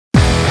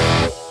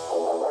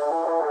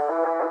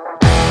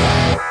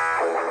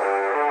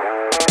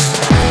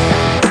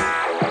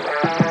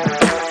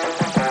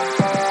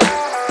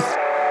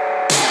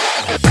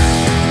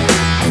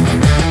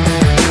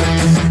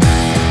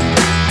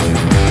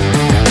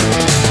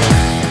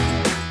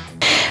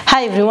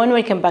Hi everyone,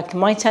 welcome back to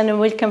my channel.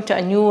 Welcome to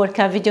a new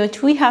workout video.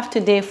 We have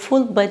today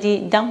full body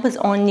dumbbells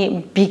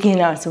only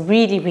beginners,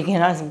 really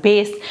beginners,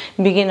 base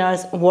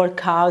beginners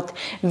workout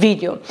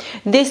video.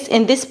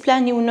 In this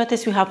plan you will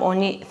notice we have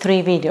only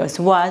 3 videos.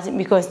 Was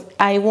because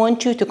I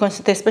want you to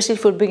concentrate, especially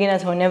for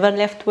beginners who never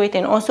left weight,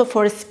 and also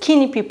for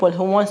skinny people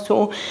who want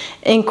to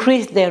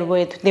increase their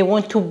weight, they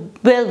want to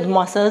build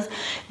muscles.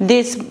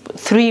 These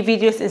 3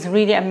 videos is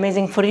really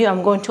amazing for you.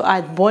 I'm going to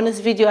add bonus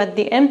video at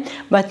the end,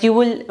 but you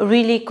will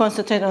really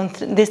concentrate on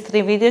these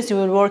 3 videos. You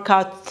will work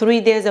out 3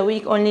 days a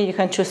week only. You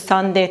can choose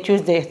Sunday,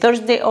 Tuesday,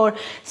 Thursday, or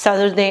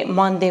Saturday,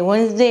 Monday,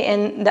 Wednesday,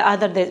 and the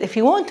other days. If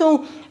you want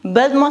to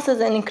build muscles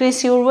and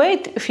increase your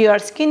weight, if you are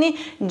skinny,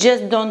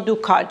 just don't do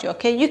cardio,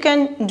 okay? You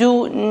can do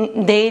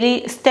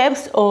daily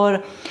steps,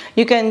 or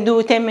you can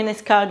do 10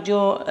 minutes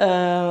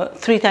cardio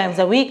 3 times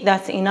a week.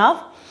 That's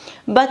enough.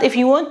 But if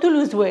you want to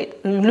lose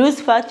weight,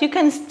 lose fat, you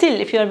can still,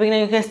 if you are a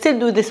beginner, you can still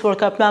do this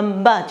workout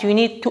plan, but you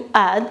need to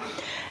add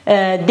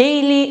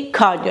daily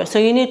cardio. So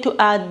you need to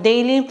add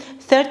daily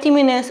 30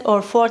 minutes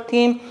or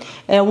 40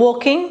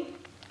 walking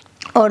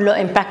or low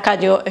impact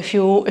cardio if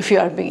you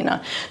are a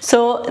beginner.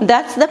 So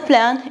that's the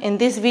plan. In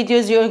these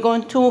videos you're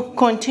going to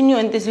continue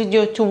in this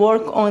video to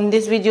work on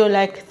this video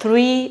like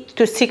 3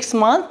 to 6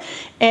 months,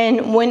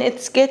 and when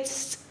it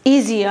gets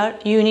easier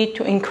you need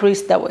to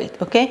increase the weight,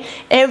 okay?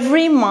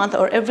 Every month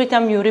or every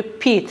time you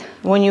repeat,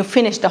 when you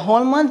finish the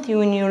whole month,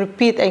 when you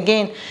repeat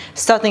again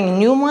starting a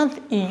new month,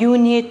 you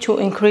need to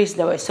increase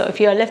the weight. So if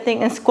you are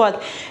lifting and squat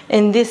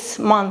in this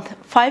month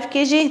 5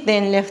 kg,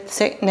 then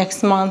lift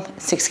next month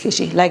 6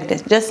 kg, like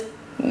this. Just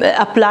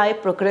apply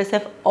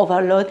progressive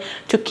overload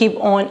to keep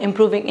on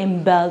improving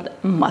and build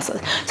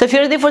muscles. So if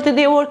you're ready for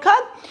today's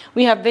workout,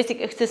 we have basic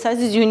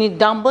exercises. You need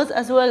dumbbells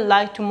as well,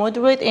 light to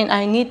moderate, and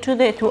I need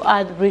today to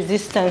add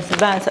resistance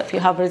bands. So if you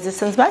have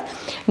resistance band,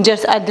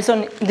 just add this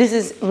on. This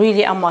is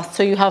really a must,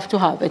 so you have to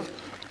have it.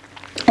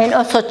 And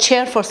also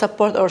chair for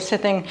support or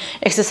sitting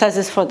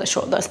exercises for the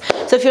shoulders.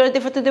 So if you're ready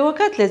for today's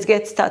workout, let's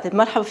get started.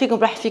 مرحبا فيكم،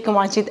 برحب فيكم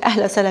عن جديد،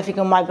 اهلا وسهلا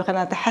فيكم معي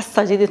بقناه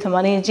حصه جديده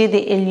تمارين جديده.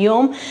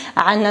 اليوم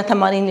عندنا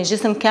تمارين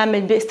للجسم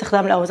كامل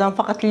باستخدام الاوزان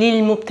فقط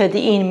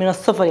للمبتدئين من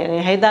الصفر.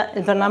 يعني هيدا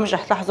البرنامج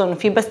رح تلاحظوا انه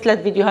في بس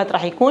 3 فيديوهات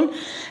رح يكون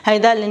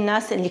هيدا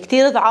للناس اللي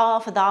كثير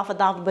ضعاف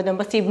بدهم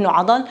بس يبنوا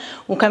عضل،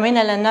 وكمان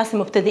للناس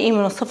المبتدئين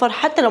من الصفر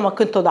حتى لو ما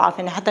كنتوا ضعاف،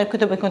 يعني حتى لو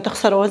كنتوا بدكم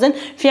تخسروا وزن.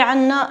 في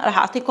عنا رح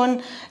اعطيكم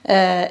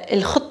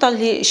الخطه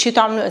اللي شو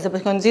تعملوا اذا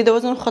بدكم تزيدوا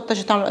وزن، وخطه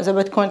شو تعملوا اذا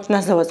بدكم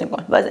تنزلوا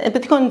وزنكم. بس اذا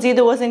بدكم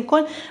تزيدوا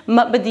وزنكم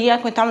ما بدي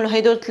اياكم تعملوا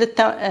هدول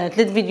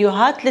 3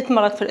 فيديوهات 3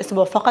 مرات في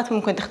الاسبوع فقط.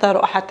 ممكن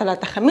تختاروا احد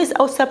 3 خميس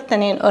او سبت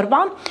 2 4،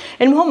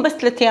 المهم بس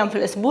 3 ايام في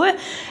الاسبوع.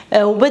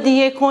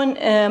 وبدي اياكم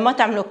ما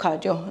تعملوا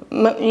كارديو،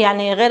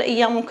 يعني غير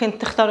ايام ممكن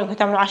تختاروا انكم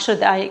تعملوا 10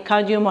 دقائق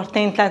كارديو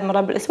 2 3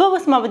 مرات بالاسبوع.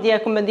 بس ما بدي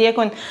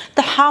اياكم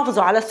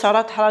تحافظوا على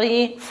السعرات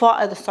الحراريه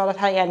فائض السعرات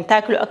الحراريه، يعني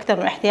تاكلوا اكثر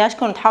من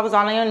احتياجكم وتحافظوا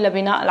عليهم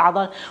لبناء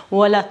العضل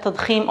ولا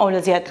التضخيم او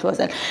لزياده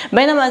الوزن.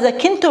 بينما اذا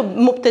كنتوا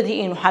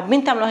مبتدئين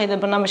وحابين تعملوا هذا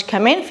البرنامج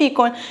كمان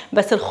فيكم،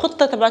 بس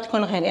الخطه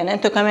تبعتكم غير. يعني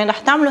انتم كمان رح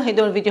تعملوا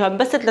هدول الفيديوهات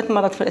بس 3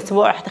 مرات في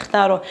الاسبوع. رح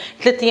تختاروا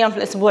 3 ايام في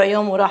الاسبوع،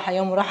 يوم وراحه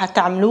يوم وراحه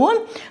تعملوهم.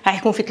 رح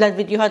يكون في 3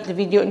 فيديوهات.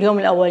 الفيديو اليوم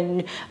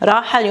الاول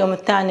راحه، اليوم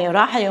الثاني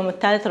راحه، اليوم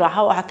الثالث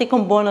راحه،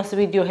 واعطيكم بونص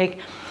فيديو هيك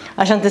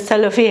عشان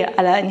تتسلوا فيه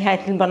على نهايه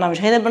البرنامج.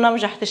 هذا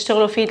البرنامج رح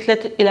تشتغلوا فيه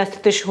 3 إلى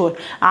 6 شهور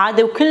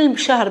عادي، وكل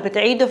شهر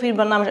بتعيدوا فيه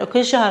البرنامج، او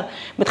كل شهر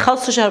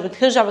بتخلصوا شهر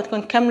بترجعوا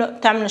بدكم تكملوا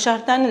تعملوا شهر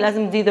ثاني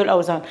لازم تزيدوا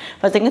الاوزان.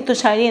 فاذا كنتوا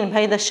شايلين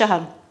بهيدا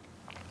الشهر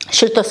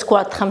شلتوا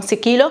سكوات 5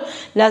 كيلو،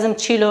 لازم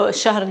تشيلوا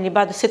الشهر اللي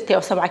بعده 6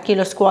 أو 7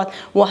 كيلو سكوات،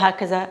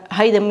 وهكذا.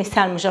 هيدا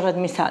مثال، مجرد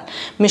مثال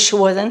مش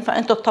وزن.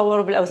 فانتوا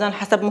تطوروا بالاوزان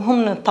حسب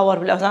مهم نتطور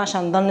بالاوزان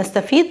عشان نضل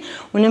نستفيد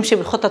ونمشي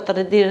بالخطه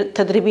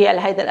التدريبيه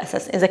على هيدا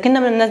الاساس. اذا كنا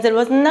بدنا ننزل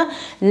وزننا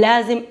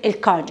لازم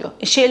الكارديو.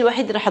 الشيء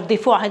الوحيد اللي رح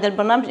تضيفوه على هذا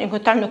البرنامج انكم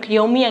تعملوا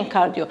يوميا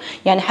كارديو،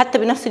 يعني حتى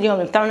بنفس اليوم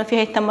اللي بتعملوا فيه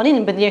هي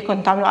التمارين بدي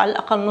اياكم تعملوا على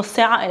الاقل نص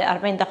ساعه الى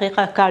 40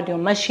 دقيقه كارديو،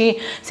 مشي،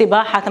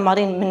 سباحه،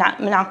 تمارين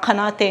من عن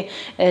قناتي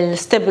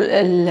الستيب،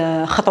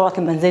 الخطوات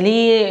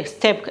المنزليه،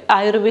 ستيب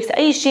ايروبكس،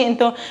 اي شيء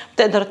انتم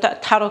بتقدروا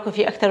تتحركوا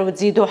فيه اكثر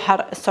وتزيدوا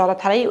السعرات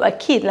الحراريه.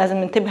 واكيد لازم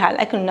ننتبه على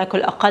الاكل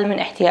وناكل اقل من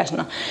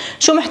احتياجنا.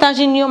 شو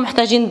محتاجين اليوم؟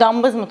 محتاجين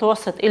دامبلز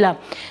متوسط الى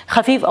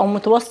خفيف او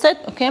متوسط،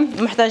 اوكي.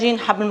 محتاجين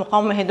حبل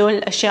المقاومه. هدول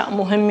الاشياء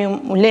مهمه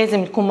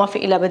ولازم يكون ما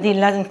في الا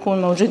بديل، لازم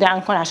تكون موجوده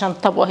عندكم عشان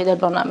تطبقوا هذا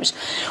البرنامج.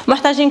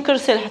 ومحتاجين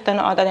كرسي لحتى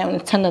نقعد عليه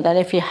ونتسند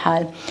عليه في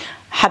حال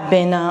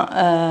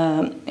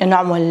حبينا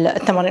نعمل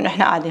التمارين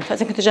واحنا قاعدين.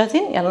 فاذا كنتوا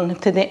جاهزين يلا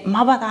نبتدي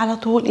مع بعض على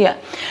طول. يلا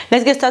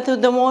let's get started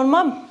with the warm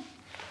up.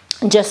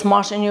 just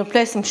march in your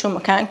place، مشوا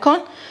مكانكم.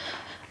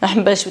 رح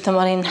نبلش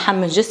بتمارين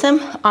نحمل جسم.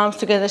 arms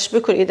together،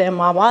 اشبكوا الايدين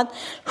مع بعض.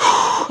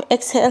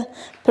 exhale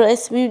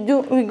press.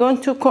 we're going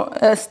to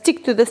stick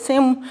to the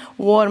same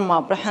warm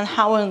up. رح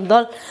نحاول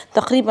نضل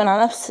تقريبا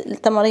على نفس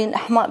التمارين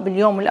الاحماء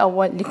باليوم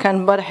الاول اللي كان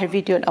امبارح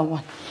الفيديو الاول.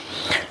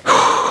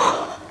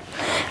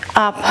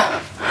 up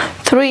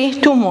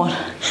 3 2 more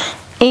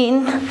in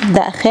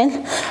داخل،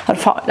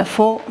 ارفعوا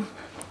لفوق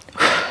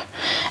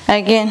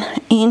again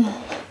in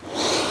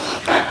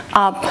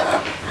up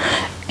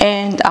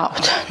and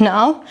out.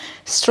 Now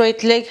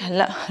straight leg.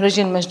 هلا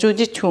رجل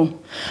مشدودة. 2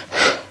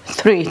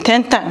 3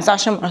 10 times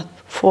 10 مرات.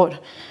 4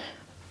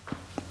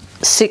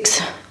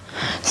 6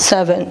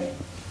 7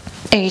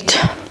 8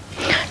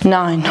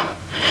 9.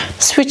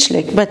 switch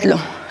leg. بدلوا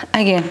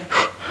again.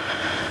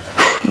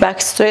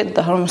 back straight.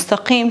 ظهر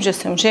مستقيم.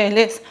 جسم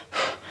جالس.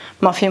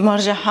 ما في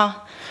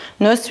مرجحة.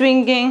 no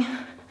swinging.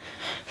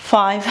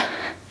 5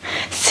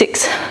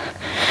 6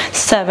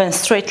 7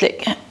 straight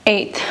leg.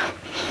 8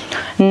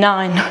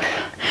 9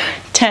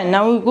 10.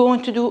 now we're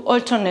going to do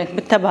alternate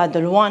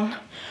بالتبادل. 1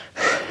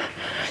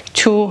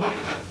 2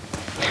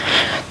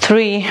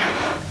 3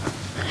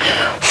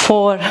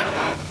 4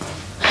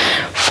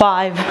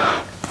 5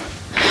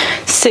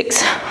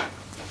 6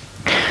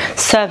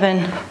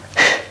 7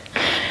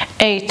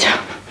 8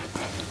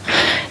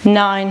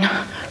 9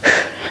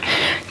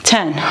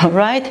 10. all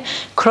right,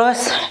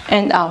 cross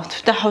and out.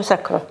 افتحوا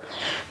وسكروا.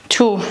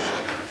 2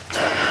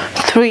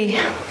 3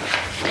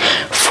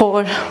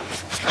 4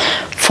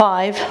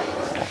 5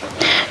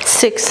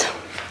 6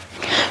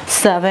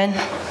 7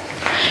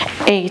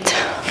 8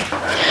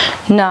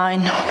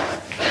 9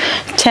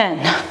 10.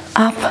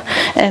 up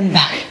and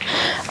back,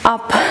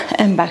 up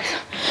and back.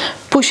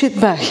 push it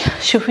back.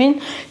 شوفين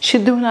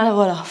شدون على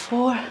ورا.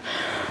 4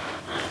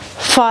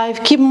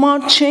 5 keep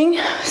marching.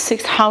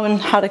 6 حاول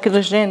نحرك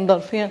الرجلين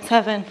نضل فيهم.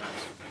 7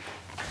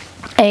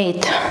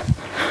 8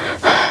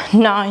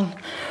 9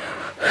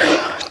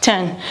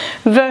 10.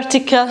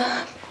 vertical.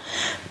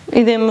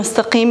 ايدين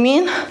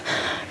مستقيمين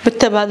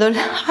بالتبادل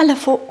على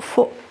فوق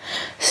فوق.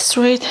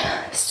 straight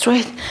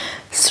straight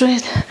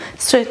straight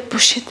straight.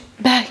 push it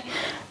back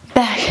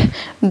back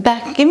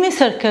back. give me a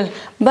circle.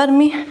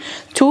 برمي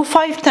 2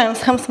 5 times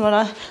 5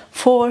 مرات.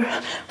 4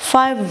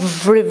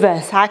 5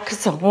 reverse.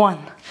 عكسه. 1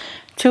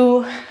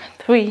 2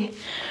 3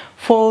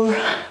 4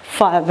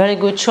 5. very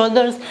good.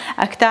 shoulders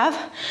أكتاف.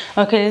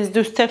 okay, let's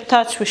do step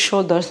touch with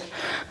shoulders.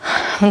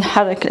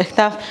 بنحرك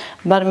الأكتاف.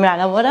 برمي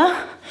على ورا.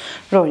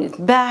 roll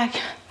it back.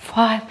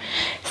 5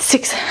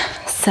 6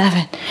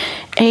 7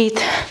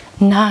 8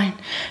 9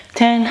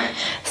 10.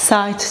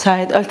 side to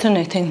side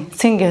alternating.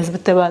 singles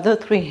بالتبادل.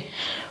 3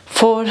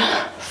 4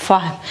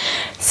 5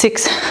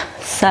 6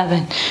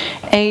 7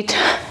 8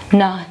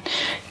 9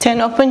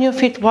 10. open your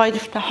feet wide.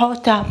 افتحوا.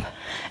 tap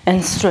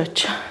and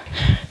stretch.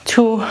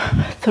 2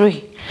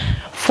 3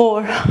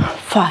 4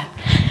 5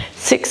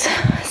 6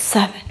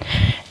 7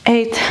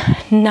 8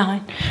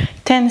 9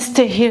 10.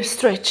 stay here.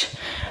 stretch.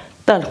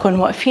 ضلكن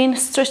واقفين.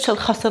 stretch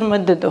الخصر.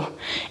 مددوا.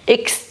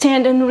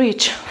 extend and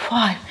reach.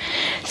 5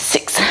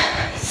 6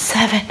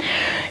 7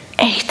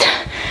 8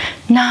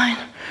 9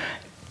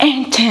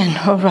 and 10.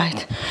 all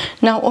right,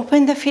 now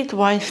open the feet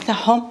wide.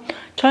 افتحهم.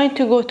 trying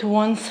to go to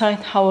one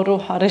side. حاول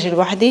روح على رجل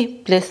واحدة.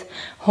 please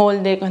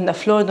hold leg on the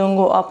floor. don't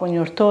go up on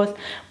your toes.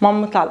 ما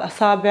نطلع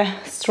الأصابع.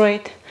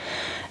 straight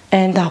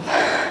and up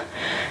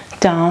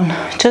down.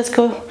 just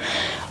go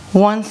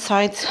one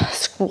side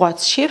squat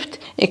shift.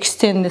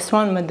 extend this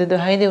one. مددوا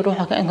هيدي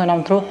وروحوا كأنكم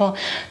عم تروحوا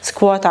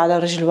squat على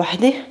رجل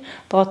واحدة.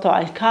 ضغطوا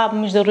على الكعب.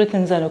 مش ضروري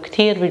تنزلوا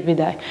كتير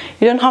بالبداية.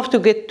 you don't have to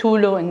get too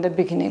low in the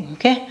beginning.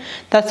 okay,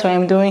 that's why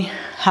I'm doing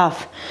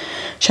half.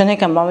 عشان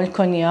هيك عم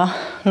بعملكم إياه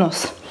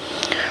نص.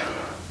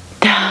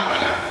 down.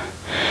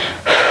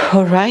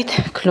 alright,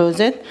 close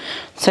it.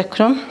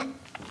 سكروا.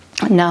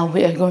 now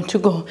we are going to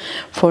go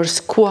for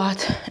squat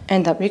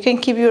and up. you can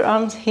keep your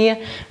arms here.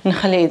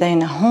 نخلي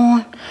ايدينا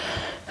هون.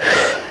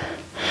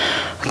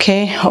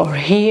 okay, or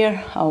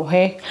here أو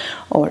هيك,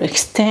 or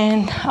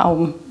extend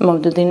أو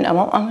ممدودين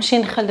الأمام. أهم شي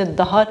نخلي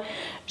الظهر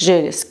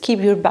جالس. keep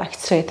your back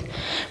straight.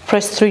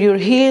 press through your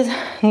heels.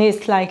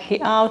 knees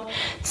slightly out.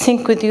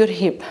 sink with your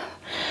hip.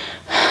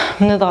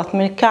 بنضغط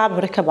من الكعب.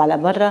 ركب على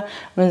برا.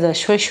 بننزل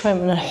شوي شوي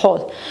من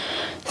الحوض.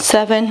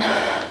 7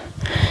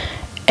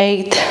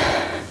 8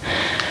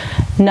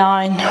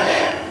 9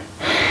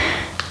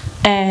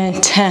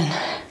 and 10.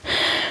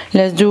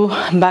 let's do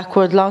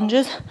backward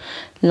lunges.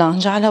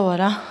 lunge على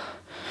ورا.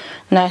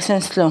 nice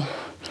and slow.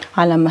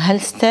 على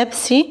مهل step.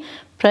 سي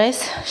press.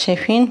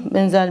 شايفين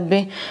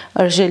بنزل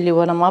برجلي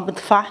ورا. ما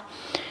بدفع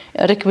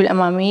ركبي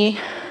الأمامية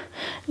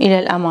إلى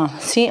الأمام.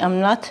 see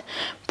I'm not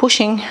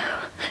pushing.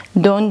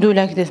 don't do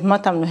like this. ما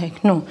تعملوا هيك.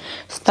 no,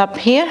 stop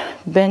here.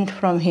 bend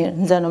from here.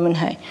 نزلوا من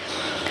هاي.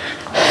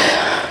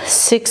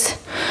 6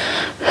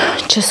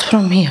 just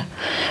from here.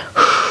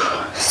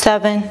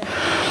 7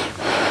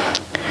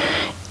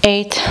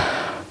 8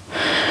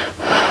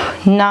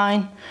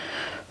 9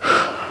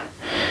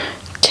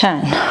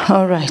 10.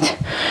 all right,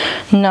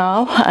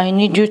 now I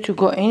need you to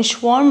go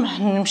inchworm.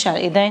 نمشي على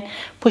الإيدين.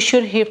 push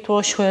your hip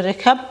towards شوي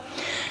الركب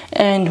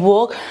and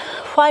walk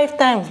 5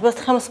 times. بس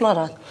 5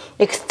 مرات.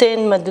 extend.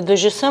 مددوا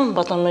الجسم.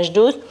 بطن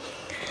مشدود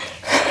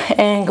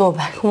and go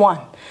back.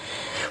 1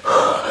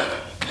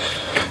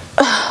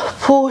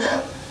 pull.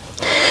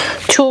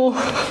 2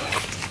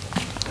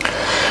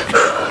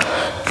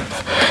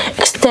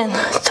 extend.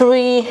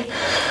 3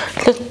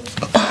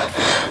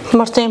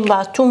 مرتين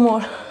بعد. 2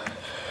 more.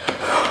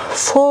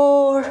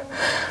 4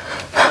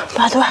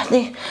 بعد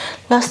واحدة.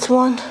 last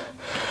one.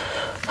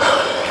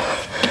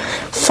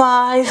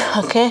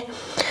 5. Okay,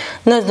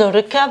 نزلوا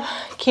الركب.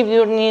 keep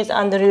your knees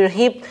under your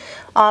hip,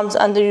 arms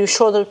under your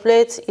shoulder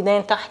blades.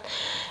 ايدين تحت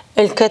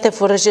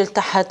الكتف والرجل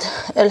تحت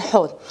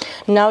الحوض.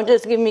 now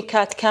just give me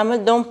cat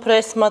كامل. don't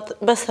press,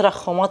 بس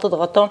رخوا ما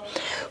تضغطوا.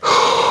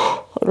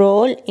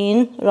 roll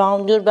in,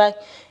 round your back,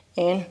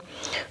 in,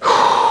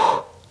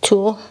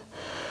 2,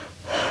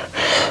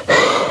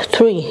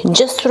 3.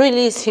 just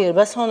release here.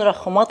 بس هون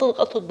رخوا ما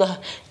تضغطوا الظهر.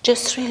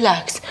 just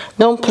relax,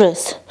 don't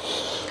press.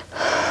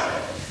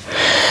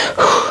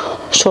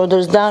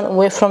 shoulders down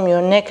away from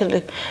your neck.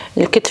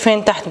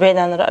 الكتفين تحت بعيد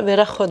عن الرقبة.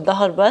 رخوا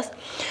الظهر بس.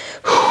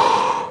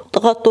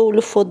 ضغطوا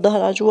ولفوا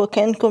الظهر على جوا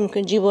كأنكم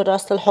تجيبوا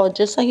راس الحوض.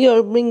 just like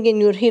you're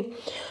bringing your hip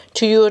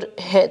to your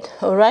head.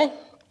 alright,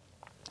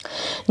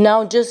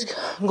 now just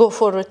go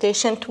for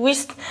rotation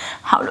twist.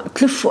 حاولوا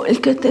تلفوا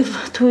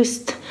الكتف.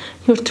 twist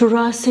your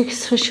thoracic,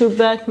 stretch your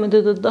back.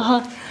 مدد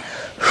الظهر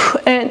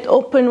and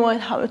open wide.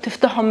 حاولوا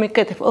تفتحوا من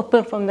الكتف.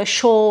 open from the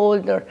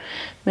shoulder,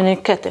 من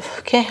الكتف.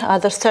 okay,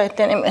 other side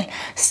تاني.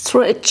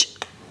 stretch,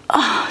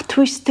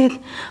 twisted.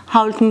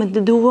 حاولوا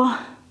تمددوها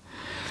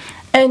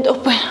and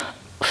open.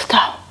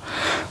 افتحوا.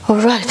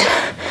 alright,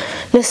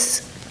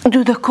 let's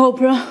do the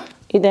cobra.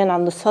 ايدين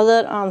عند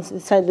الصدر, arms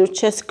inside your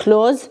chest,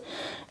 close,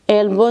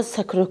 elbows,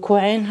 سكروا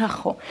الكوعين.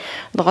 رخوا.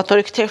 ضغطوا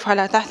الكتف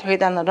على تحت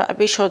بعيد عن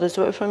الرقبة. shoulders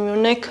away from your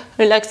neck.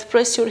 relax,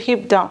 press your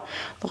hip down.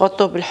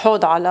 ضغطوا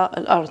بالحوض على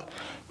الأرض.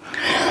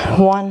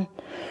 1,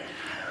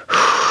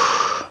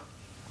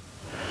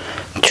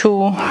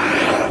 2,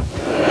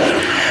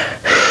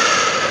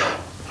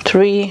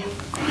 3.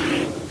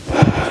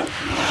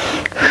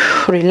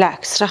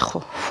 relax,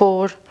 رخوا.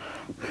 4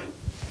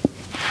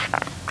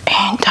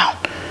 and down.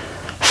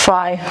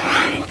 5.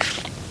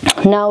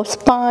 now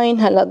spine.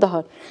 هلا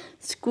ظهر.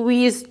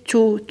 squeeze.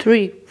 2,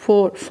 3,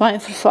 4,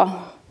 5. ارفعوا.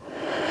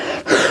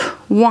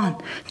 1,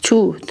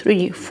 2,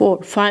 3,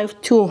 4,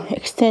 5. 2.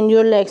 extend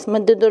your legs.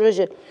 مددوا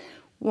الرجل.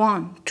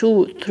 1,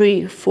 2,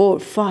 3, 4,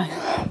 5.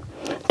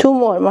 2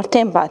 more.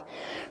 مرتين بعد.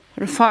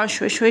 ارفعوا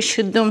شوي شوي.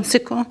 شدوا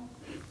امسكوا.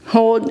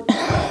 hold.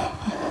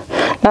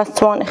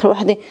 last one. اخر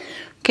وحدة.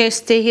 okay,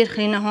 stay here.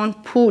 خلينا هون.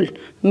 pull.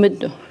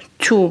 مدوا.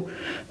 2,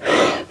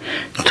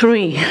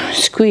 3.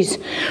 squeeze.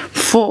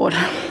 4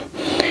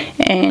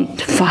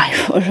 and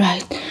 5.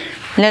 alright,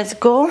 let's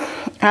go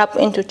up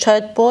into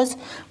child pose.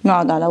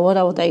 نقعد على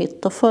ورا وضعية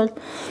الطفل.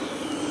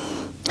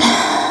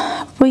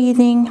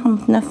 breathing. عم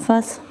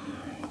نتنفس.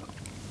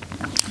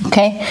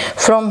 okay,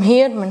 from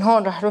here من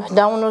هون رح روح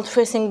downward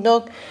facing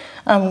dog.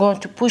 I'm going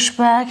to push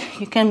back.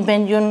 you can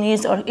bend your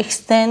knees or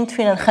extend.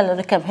 فينا نخلي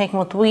الركب هيك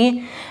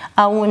مطوية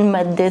أو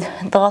نمدد.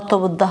 ضغطوا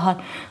بالظهر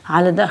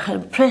على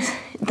داخل. press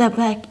the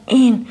back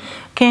in.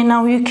 okay,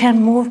 now you can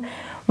move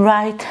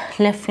right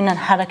left. فينا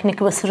نحرك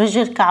نكبس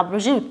رجل كعب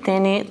رجل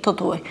والتاني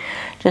تطوي.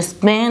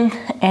 just bend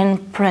and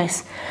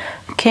press.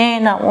 okay,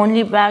 now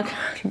only back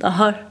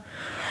ظهر.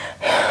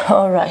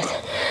 alright,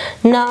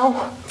 now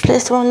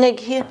place one leg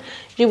here.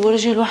 جيبوا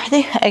رجل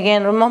واحدة.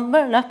 again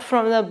remember left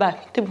from the back.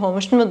 انتبهوا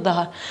مش من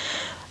الظهر.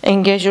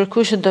 engage your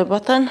core, شدوا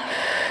البطن.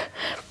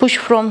 push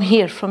from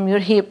here from your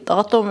hip.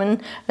 ضغطوا من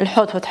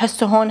الحوض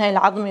فتحسوا هون هاي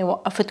العظمة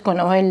وقفتكم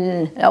أو هاي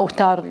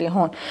الأوتار اللي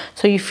هون.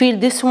 so you feel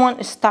this one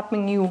is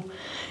stopping you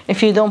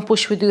if you don't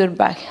push with your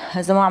back.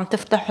 إذا ما عم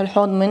تفتحوا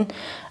الحوض من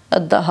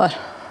الظهر.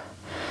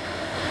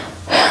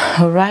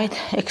 alright,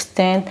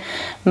 extend.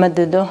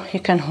 مددوا. you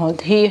can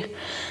hold here.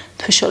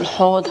 تفشوا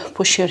الحوض.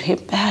 push your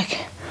hip back.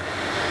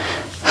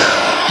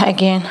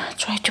 again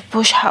try to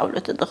push. حاولوا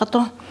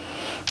تضغطوا.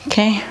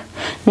 okay,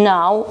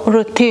 now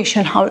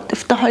rotation. حاولوا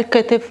تفتحوا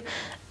الكتف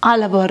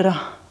على برا.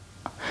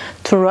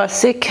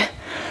 thoracic.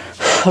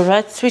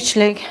 right, switch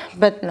leg.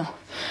 بدلوا.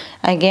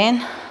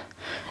 again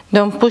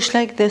don't push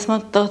like this. ما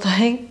تضغطوا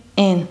هيك.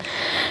 in,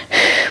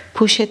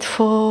 push it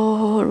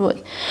forward.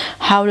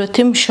 حاولوا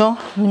تمشوا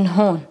من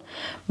هون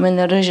من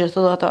الرجل.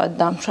 تضغطوا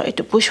قدام. try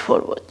to push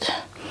forward.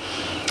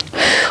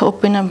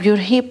 open up your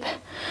hip.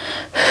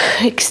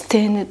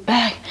 extend it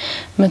back.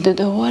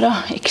 مددوا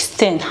ورا.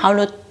 extend.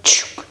 حاولوا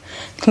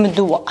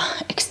تمدوا.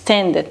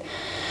 extend it.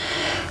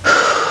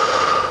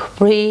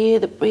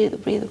 breathe, breathe,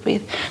 breathe,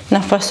 breathe.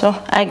 نفسوا.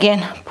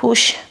 again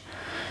push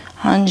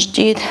عن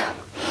جديد.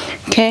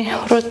 okay,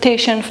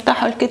 rotation.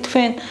 افتحوا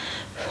الكتفين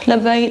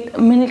لبعيد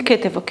من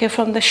الكتف. okay,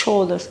 from the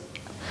shoulders.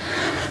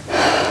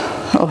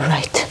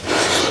 alright,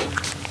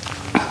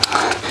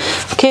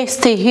 okay,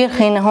 stay here.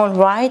 خلينا هون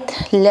right,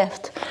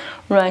 left,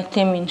 right,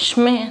 يمين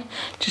شمال.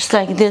 just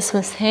like this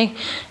بس هيك.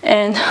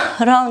 and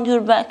round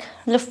your back.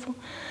 لفوا.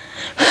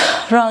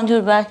 round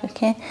your back.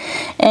 okay,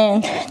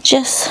 and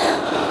just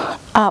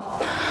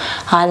up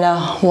على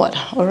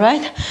ورا.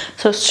 alright,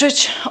 so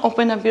stretch.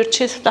 open up your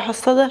chest. افتحوا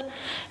الصدر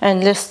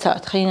and let's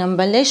start. خلينا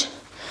نبلش.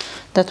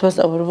 that was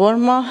our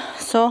warm up.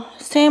 so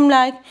same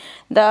like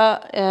the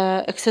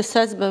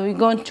exercise, but we're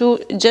going to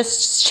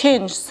just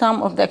change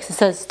some of the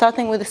exercises,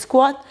 starting with the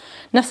squat.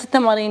 نفس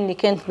التمارين اللي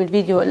كانت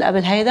بالفيديو اللي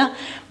قبل هيدا،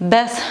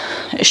 بس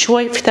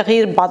شوي في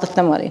تغيير بعض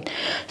التمارين.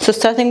 So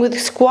starting with the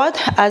squat,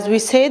 as we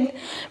said,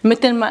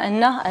 مثل ما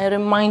قلنا, I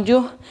remind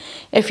you,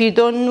 if you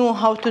don't know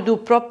how to do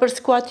proper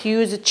squat,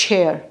 use a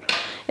chair.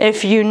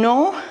 if you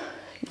know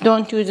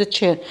don't use a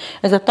chair.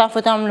 إذا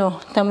بتعرفوا تعملوا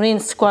تمرين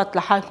سكوات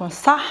لحالكم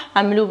صح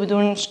اعملوه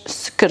بدون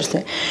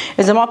كرسي.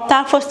 إذا ما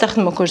بتعرفوا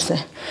استخدموا كرسي.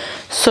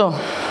 So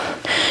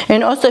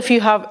and also if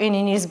you have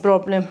any knees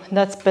problem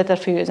that's better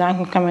for you. إذا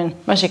عندكم كمان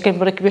مشاكل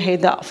بركبة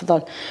هيدا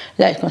أفضل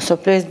لكم. So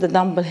place the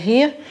dumbbell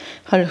here.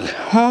 خلوك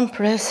هون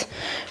press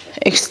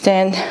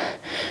extend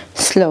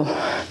slow.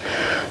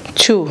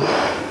 2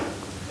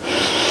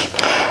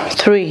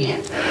 3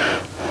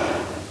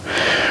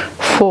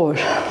 4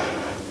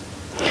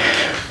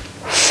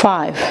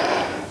 5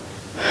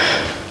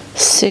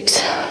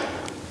 6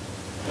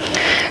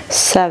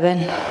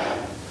 7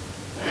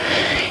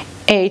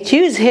 8.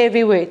 Use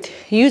heavy weight.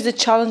 Use a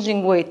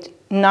challenging weight.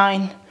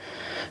 9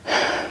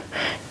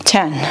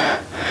 10.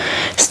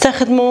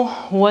 استخدموا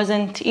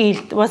وزن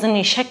تقيل، وزن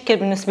يشكل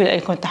بالنسبة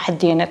لكم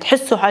تحدي، يعني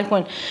تحسوا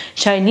حالكم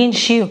شايلين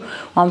شيء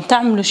وعم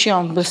تعملوا شيء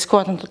عم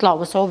بالسكوات عم تطلعوا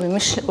بصعوبة،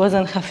 مش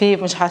وزن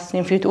خفيف مش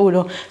حاسين فيه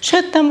تقولوا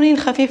شد تمرين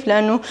خفيف،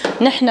 لأنه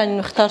نحن اللي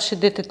نختار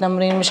شدة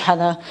التمرين مش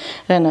حدا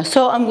غيرنا.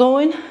 So I'm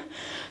going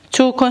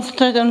to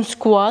concentrate on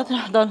squat.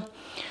 رح ضل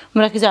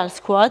مركزة على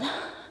السكوات.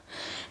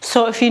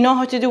 So if you know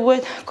how to do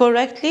it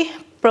correctly,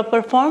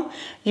 proper form,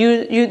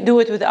 you do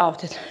it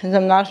without it. إذا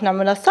بنعرف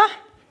نعملها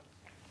صح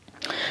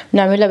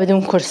نعملها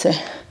بدون كرسي.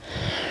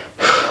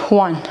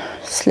 1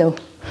 slow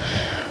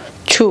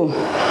 2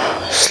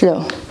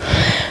 slow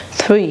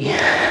 3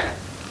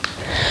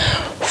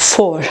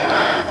 4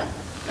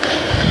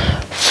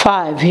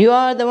 5. You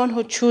are the one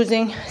who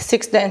choosing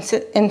 6 the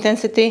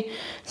intensity,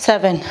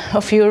 7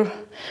 of your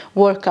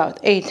workout.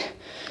 8.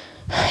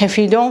 If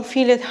you don't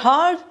feel it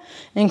hard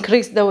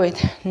increase the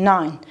weight.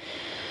 9.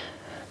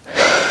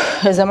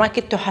 إذا ما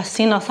كنتوا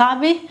حاسينها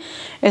صعبة،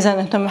 إذا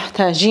أنتم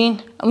محتاجين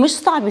مش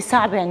صعبة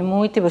يعني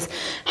مويتة بس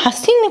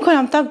حاسين إنكم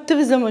عم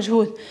تبذلوا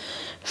مجهود،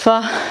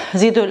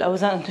 فزيدوا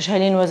الأوزان. أنتم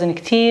شايلين وزن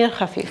كتير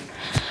خفيف،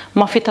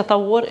 ما في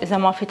تطور إذا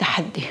ما في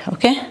تحدي.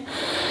 أوكي.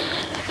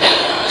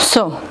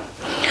 So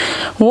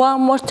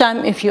one more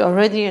time if you are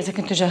ready. إذا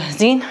كنتوا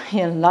جاهزين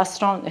يلا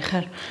last round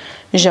آخر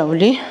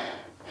جولة.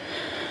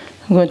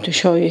 I'm going to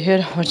show you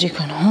here.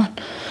 هورجيكم هون.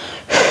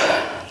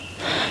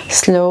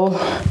 Slow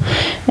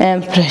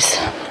and press.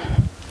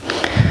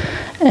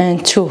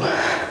 And 2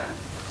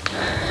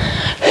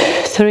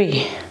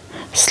 3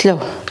 slow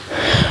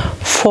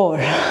 4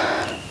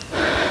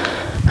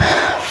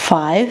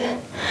 5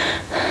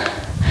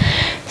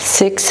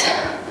 6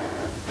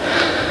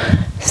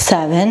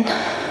 7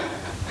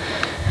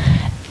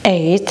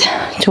 8.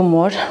 2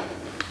 more.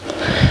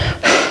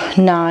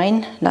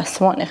 9. Last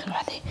one. آخر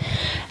واحدة.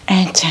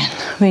 And 10.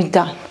 We're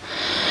done.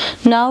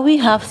 Now we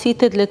have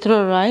seated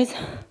lateral rise.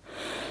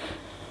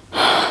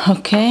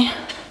 Okay.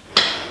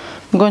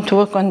 I'm going to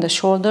work on the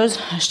shoulders.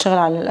 هشتغل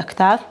على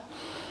الأكتاف.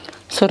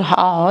 So رح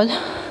أقعد.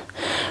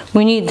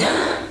 We need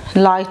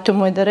light to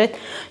moderate.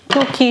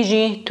 2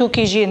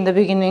 kg in the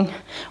beginning.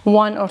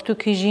 1 or 2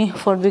 kg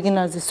for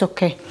beginners is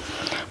okay.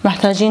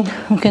 محتاجين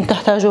ممكن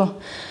تحتاجوا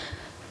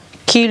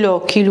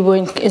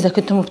كيلوين إذا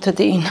كنتم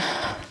مبتدئين،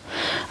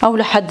 أو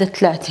لحد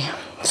 3.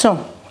 So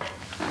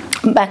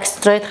back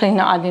straight.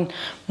 خلينا قاعدين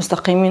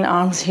مستقيمين.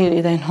 arms here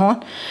ايدين هون.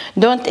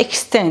 don't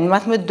extend. ما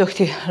تمدوا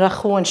كتير،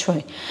 رخون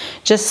شوي.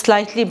 just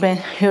slightly bend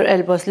your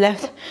elbows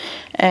left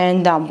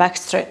and down. back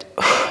straight.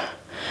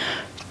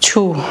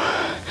 2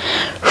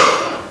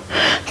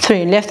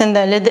 3. left and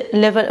the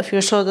level of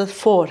your shoulders.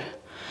 4.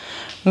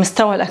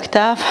 مستوى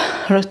الأكتاف.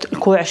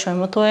 الكوع شوي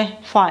مطوي.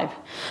 5.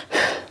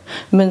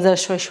 بنزل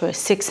شوي.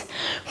 6.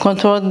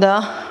 control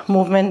the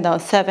movement down.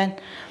 7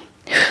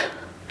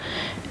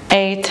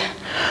 8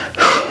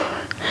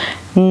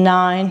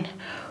 9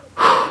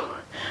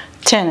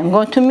 10. I'm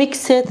going to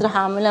mix it. رح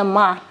أعملها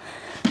مع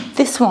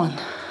this one.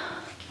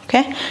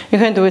 Okay. You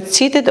can do it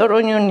seated or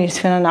on your knees.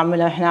 فينا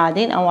نعملها إحنا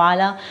قاعدين أو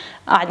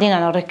قاعدين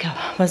على الركب.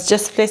 بس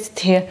just place it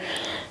here.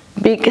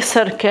 big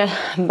circle.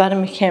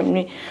 برمي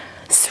كاملة.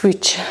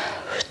 switch.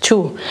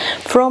 2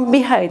 from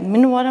behind.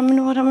 من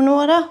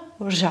ورا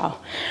ورجعوا.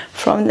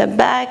 from the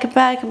back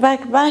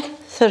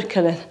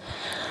circle it.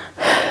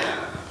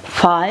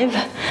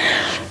 5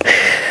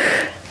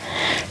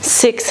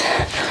 6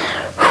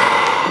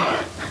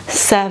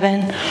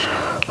 7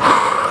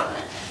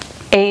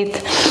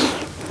 8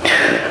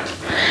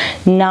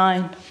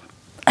 9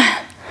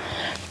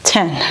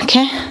 10.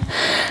 Okay.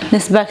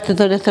 Let's back to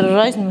the lateral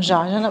rise. نرجع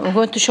على جنب. I'm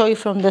going to show you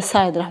from the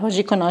side. رح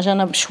وجيكم على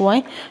جنب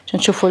شوي عشان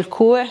تشوفوا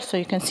الكوع. So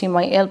you can see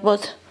my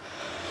elbows.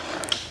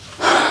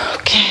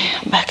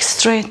 Okay. back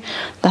straight.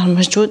 ظهر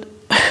مشدود.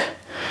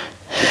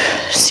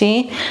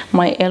 See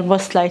my elbow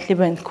slightly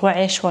bent.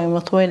 كوعي شوي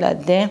مطوي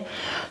لقدام.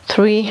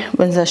 3.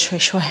 بنزل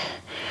شوي.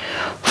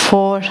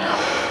 4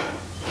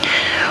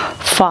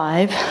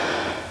 5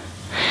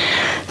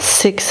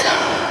 6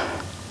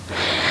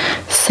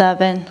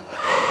 7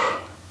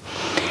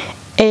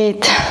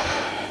 8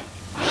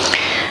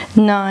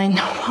 9.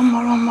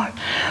 one more.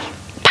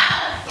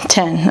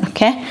 10.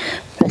 Okay.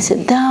 Press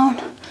it down.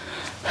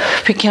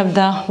 Pick up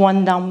the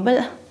one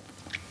dumbbell.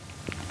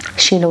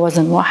 شيل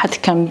وزن واحد.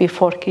 can be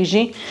 4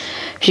 kg.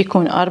 في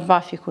يكون 4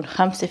 في يكون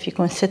 5 في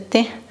يكون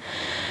 6.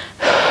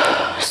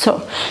 So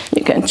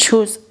you can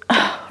choose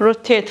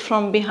rotate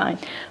from behind,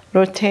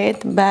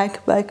 rotate back,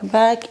 back,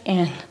 back,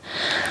 and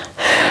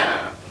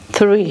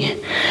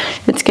 3.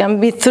 It can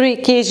be 3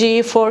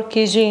 kg, 4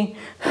 kg,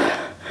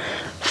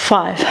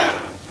 5,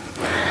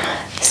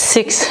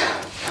 6,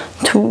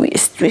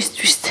 twist, twist,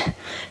 twist,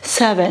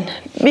 7,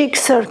 big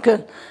circle,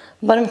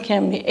 bottom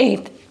can be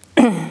 8,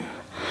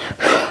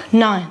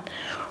 9,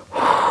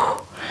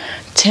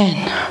 10.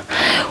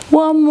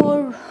 One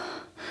more.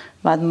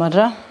 بعد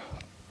مرة.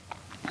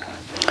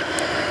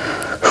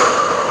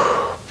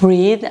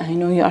 Breathe. I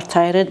know you are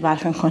tired.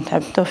 بعرف إنكم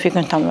تعبتوا.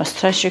 فيكم تعملوا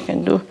stretch. You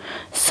can do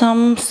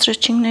some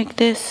stretching like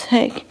this,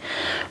 هيك,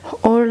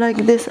 or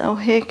like this أو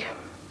هيك.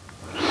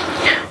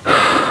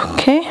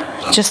 Okay,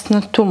 just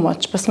not too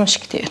much. بس مش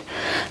كتير.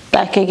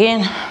 Back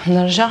again.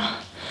 نرجع.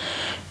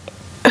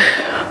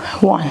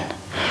 1,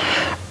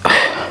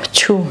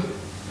 2,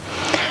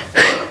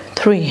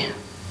 3,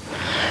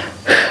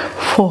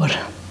 4,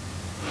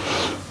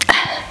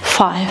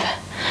 5,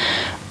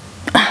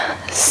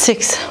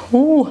 6,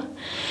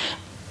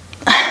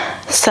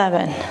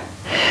 7,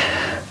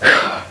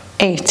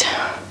 8,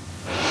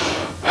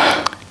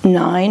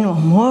 9.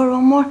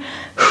 One more.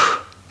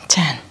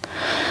 10.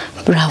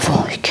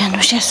 Bravo. You can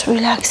just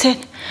relax it.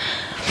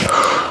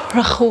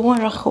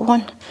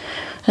 رخون.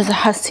 إذا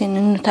حاسين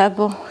إنه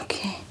تعبوا.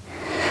 Okay.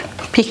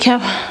 Pick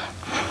up.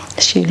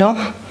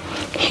 شيلوا.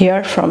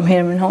 Here, from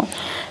here من هون.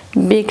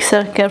 Big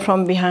circle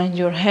from behind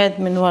your head,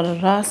 من ورا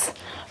الراس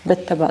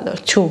بالتبادل.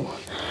 2,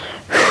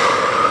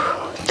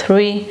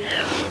 3,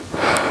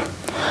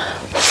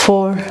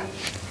 4,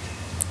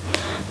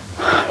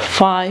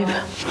 5,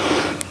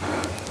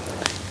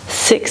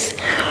 6,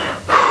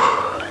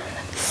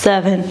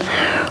 7,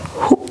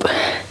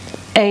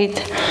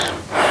 8,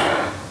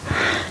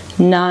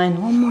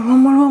 9.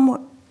 One more.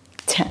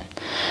 10.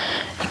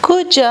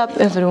 Good job,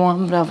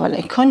 everyone. Bravo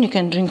عليكم. You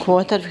can drink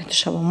water. فيك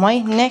تشربوا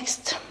مي.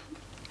 Next,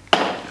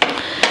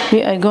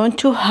 we are going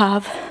to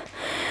have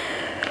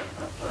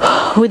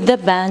with the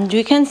band.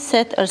 You can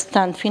sit or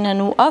stand. فينا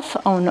نوقف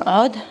أو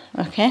نقعد.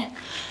 Okay.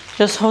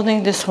 Just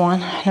holding this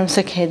one.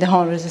 نمسك هيدا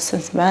هون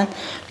resistance band.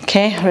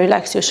 Okay.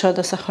 Relax your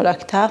shoulders. سخوا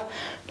الأكتاف.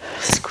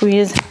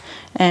 Squeeze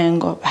and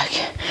go back.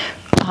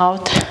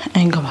 Out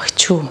and go back.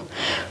 2,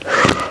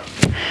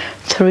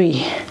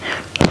 3,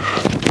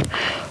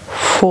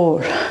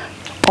 4.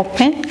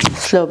 Open.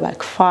 Slow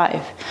back.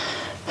 5,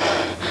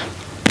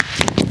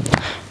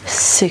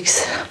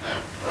 6,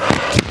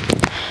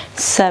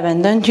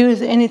 7. Don't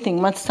use anything.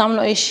 ما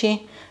تستعملوا أي شيء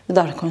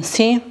بظهركم.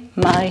 See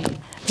my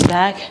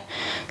back.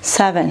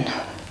 7,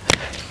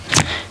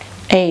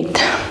 8,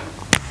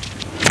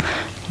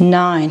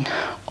 9.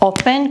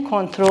 Open.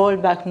 Control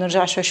back.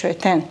 نرجع شوي.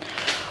 10.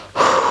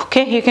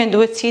 Okay, you can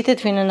do it seated.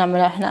 فينا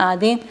نعملها احنا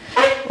قاعدين.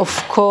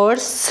 Of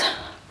course.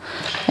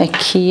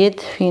 أكيد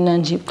فينا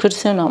نجيب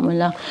كرسي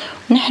ونعملها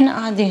ونحن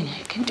قاعدين.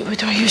 You can do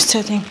it while you're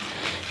sitting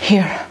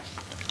here.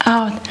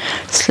 Out.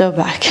 Slow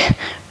back.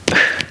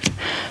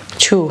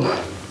 2,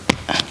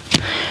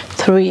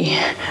 3,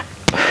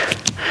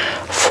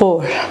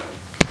 4,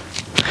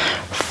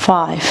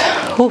 5.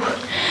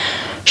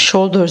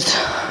 Shoulders.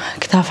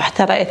 كتاف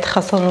احترقت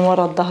خاصة من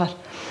ورا الظهر.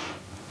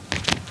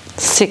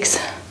 6,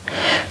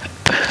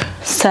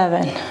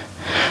 7,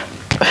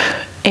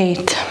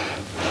 8,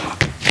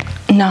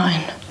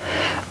 9,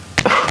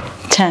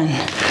 10.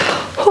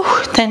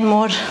 10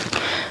 more.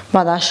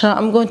 بعد 10.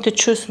 I'm going to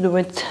choose to do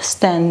it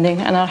standing.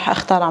 أنا راح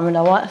أختار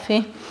أعملها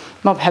واقفة.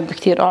 ما بحب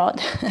كتير أقعد.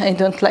 I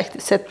don't like to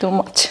sit too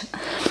much.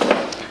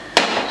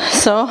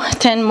 So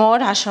 10 more.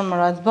 10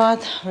 مرات بعد.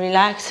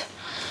 Relax.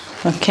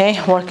 Okay.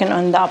 Working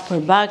on the upper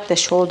back, the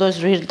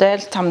shoulders, rear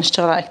delt. عم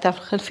نشتغل على الأكتاف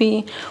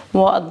الخلفية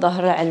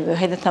والظهر العلوي.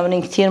 هيدا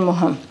التمرين كتير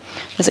مهم.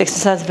 This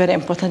exercise very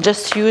important.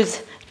 Just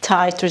use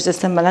tight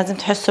resistance. ما لازم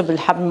تحسوا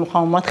بالحبل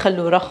المقاومة. ما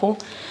تخلوه رخو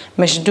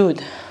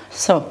مشدود.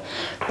 So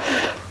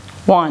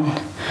 1.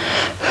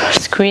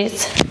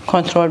 Squeeze.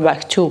 Control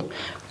back. 2.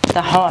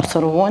 فتحوا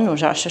اعصروا 1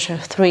 ورجعوا الشاشة.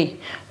 3,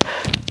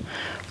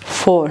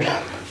 4,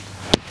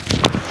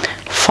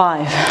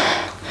 5,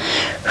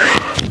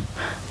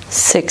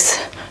 6,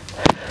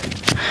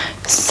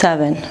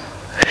 7,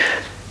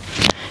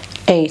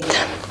 8,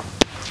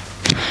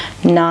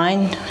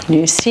 9. Do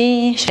you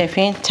see?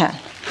 شايفين؟ 10.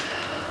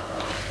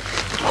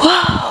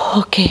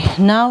 Wow. Okay.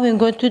 Now we're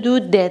going to do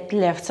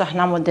deadlifts. رح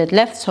نعمل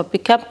deadlift. So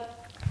pick up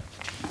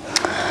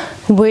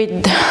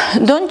with.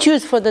 Don't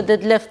use for the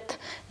deadlift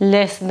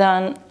less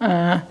than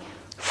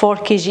 4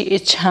 kg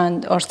each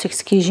hand or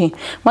 6 kg.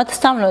 ما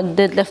تستعملوا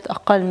الديدليفت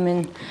أقل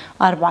من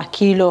 4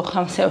 كيلو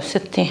 5 أو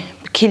 6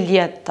 بكل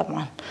يد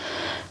طبعا.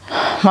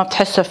 ما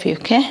بتحسوا فيه.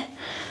 Okay.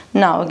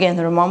 Now again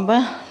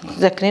remember.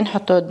 تذكرين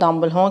حطوا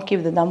الدمبل هون.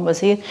 Keep the dumbbells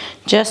here.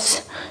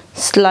 Just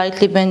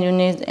slightly bend your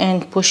knees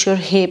and push your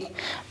hip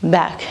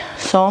back.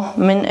 So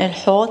من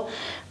الحوض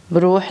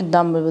بروح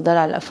الدمبل بضل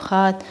على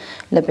الأفخاذ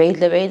لبعيد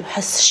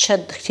بحس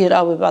الشد كتير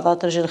قوي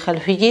بعضلات الرجل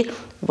الخلفية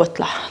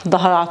وبطلع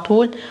ظهر على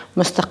طول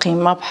مستقيم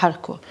ما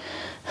بحركه.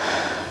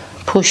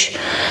 push.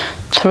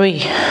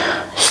 3.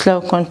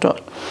 slow control.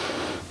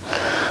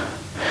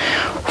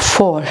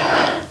 4.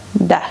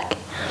 back.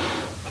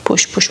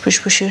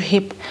 push your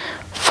hip.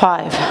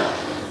 5,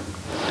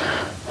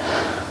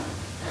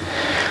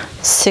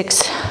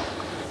 6,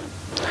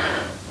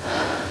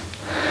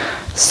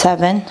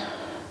 7,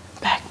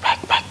 back,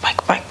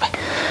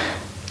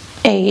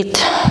 8,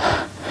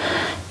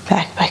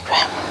 back,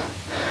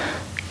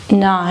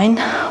 9,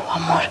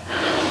 one more,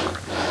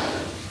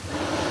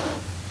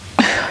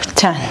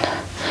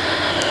 10.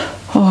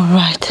 All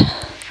right.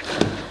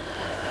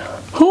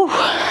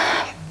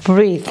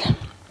 Breathe.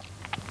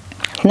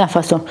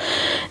 نفسه.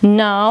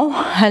 Now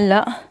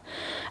هلا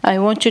I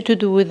want you to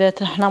do with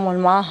it. رح نعمل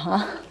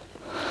معها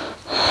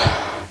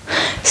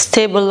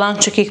stable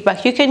lunge kick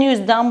back. You can use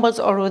dumbbells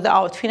or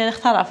without. فينا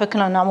نختار على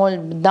فكرة نعمل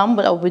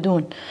بالدمبل أو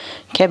بدون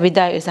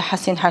كبداية إذا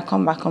حاسين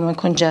حالكم بعدكم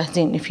نكون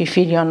جاهزين. If you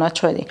feel you're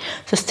not ready.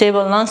 So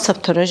stable lunge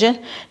ثبت الرجل.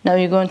 Now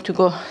you're going to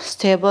go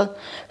stable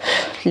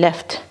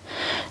left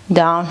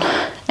down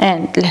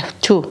and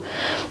left 2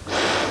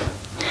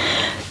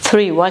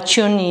 3 watch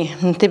your knee.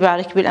 ننتبه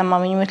على ركبي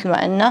الأمامية مثل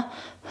ما قلنا.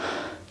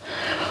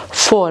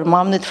 4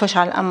 ما بندفش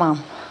على الأمام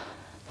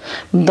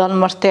بضل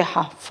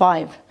مرتاحة.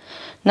 5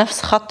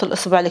 نفس خط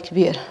الإصبع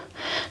الكبير.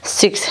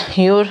 6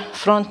 your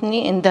front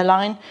knee in the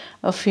line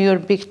of your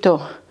big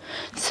toe.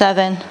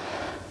 7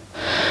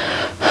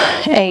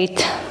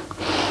 8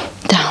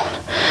 down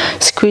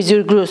squeeze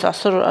your glutes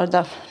عصروا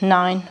الأرداف.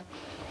 9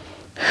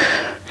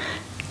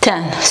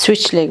 10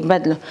 switch leg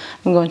بدلوا.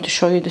 I'm going to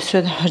show you this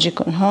way.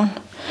 هجيكم هون.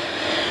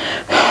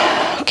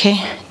 Okay,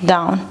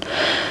 down,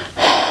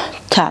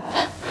 tap,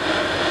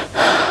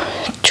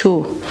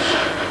 2,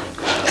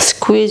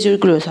 squeeze your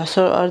glutes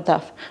عصر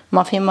الأرداف.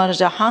 ما في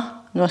مرجحة.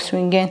 no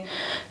swinging.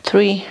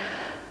 3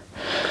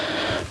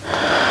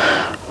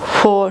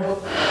 4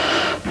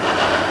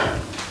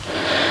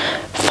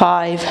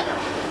 5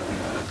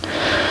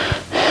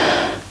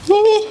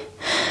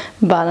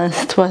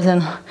 balanced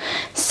وزن.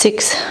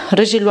 6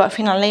 رجل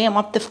واقفين عليها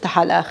ما بتفتح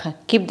على الآخر.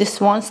 keep this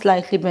one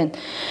slightly bent.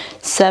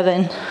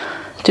 7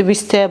 to be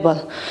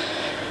stable.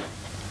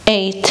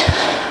 8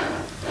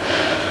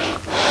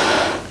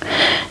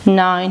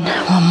 9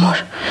 one more.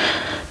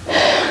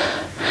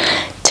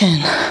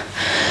 10.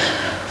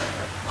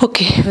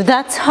 Okay, if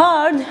that's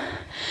hard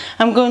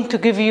I'm going to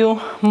give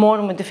you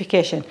more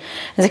modification.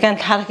 إذا كانت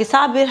الحركة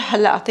صعبة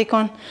هلا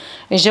أعطيكم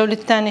الجولة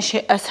الثانية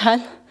شيء أسهل.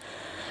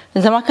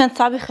 إذا ما كانت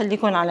صعبة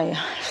خليكم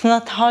عليها. If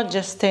not hard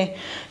just stay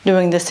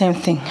doing the same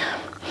thing.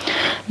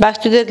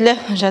 Back to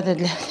deadlift. رجع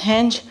deadlift.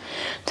 hinge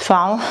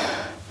دفعوا.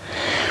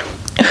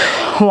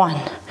 1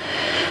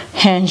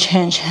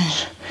 hinge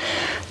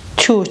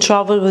 2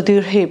 travel with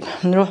your hip.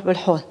 نروح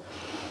بالحوض.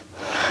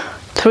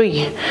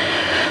 3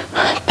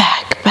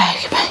 back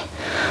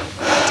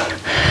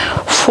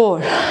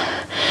 4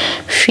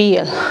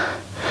 feel.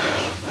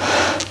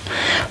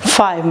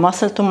 5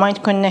 muscle to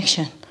mind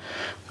connection.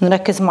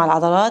 نركز مع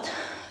العضلات.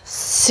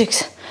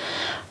 6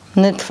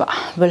 ندفع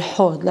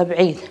بالحوض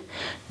لبعيد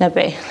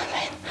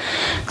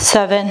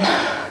 7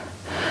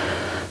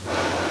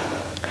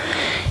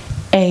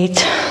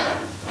 8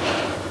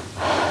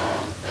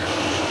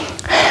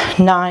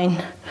 9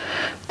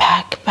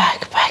 back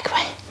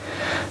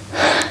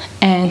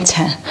and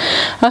 10.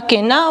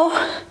 Okay, now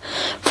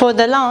for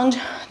the lunge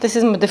this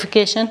is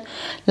modification.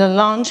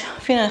 لللانج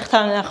فينا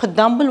نختار ناخذ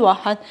دمبل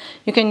واحد.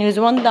 You can use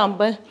one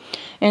dumbbell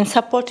and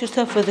support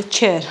yourself with a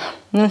chair.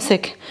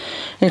 نمسك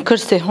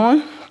الكرسي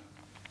هون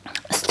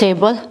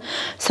stable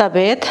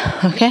ثابت.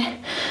 okay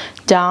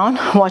down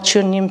watch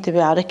your knee.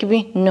 انتبه على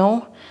ركبي.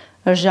 no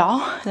ارجعوا.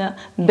 لا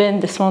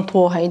bend this one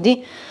طوى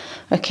هيدي.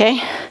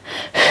 okay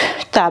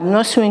تعب.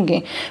 no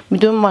swinging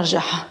بدون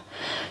مرجحة.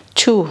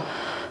 2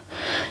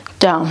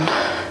 down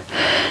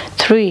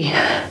 3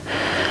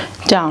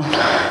 down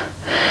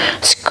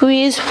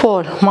squeeze.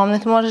 4 ما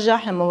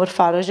بنتمرجح لما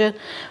برفع رجل.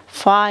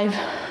 5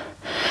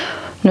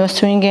 no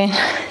swinging.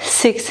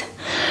 6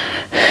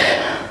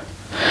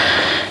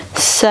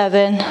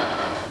 7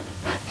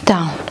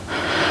 down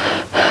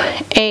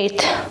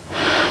 8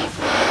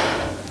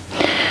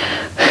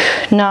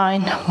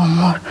 9 one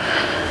more.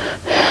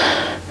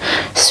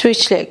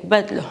 switch leg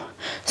بدلوا.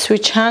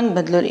 switch hand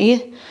بدلوا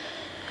الإيد.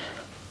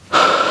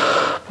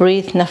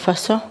 breathe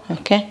نفسه.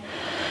 okay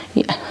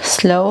yeah.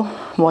 slow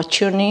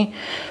watch your knee.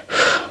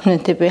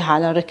 ننتبه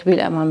على ركبي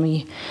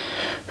الأمامية.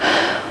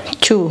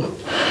 2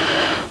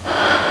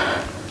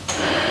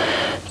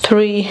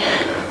 3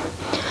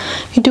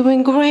 you're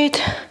doing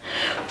great.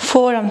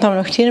 4 عم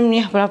تعملوا كتير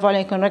منيح. برافو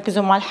عليكم.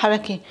 ركزوا مع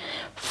الحركة.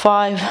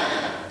 5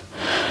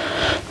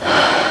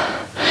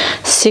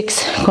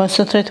 6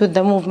 concentrate with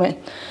the movement.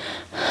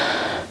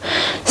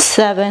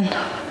 7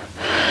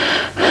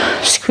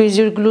 squeeze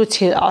your glutes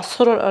here.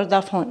 عصروا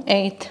الأرداف هون.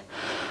 8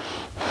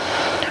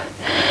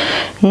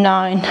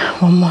 9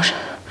 one more.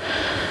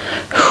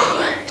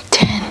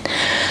 10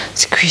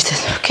 squeeze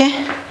it. okay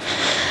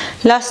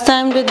last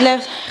time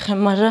deadlift. آخر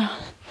مرة.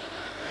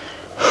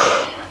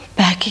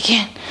 back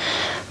again.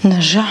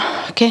 نرجع.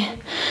 okay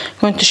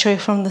going to show you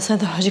from the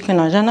side. هجيكم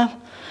على جنب.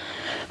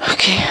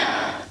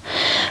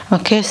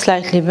 okay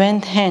slightly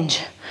bend hinge.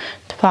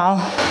 تبعوا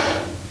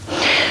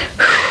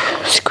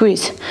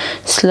squeeze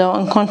slow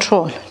and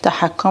control.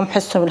 تحكم.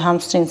 حسوا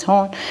بالهامسترينجز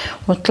هون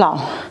وطلعوا.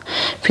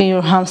 feel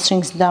your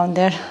hamstrings down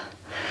there.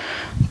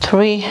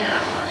 3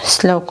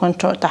 slow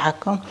control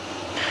تحكم.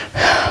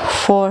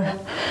 4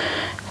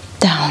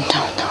 down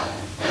down down.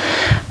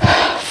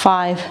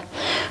 5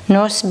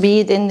 no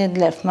speed in the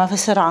left ما في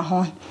سرعة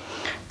هون.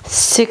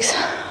 6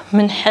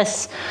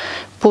 منحس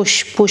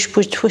push push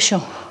push push.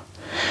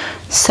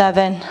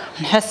 7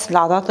 نحس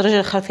العضلات الرجل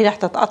الخلفية رح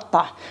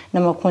تتقطع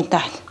لما أكون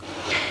تحت.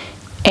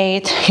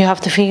 8 you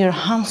have to feel your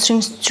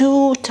hamstrings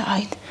too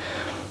tight.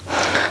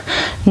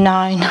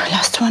 9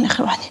 last one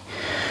آخر واحدة.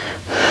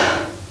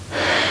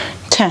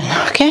 10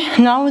 okay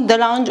now with the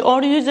lunge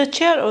or use a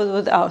chair or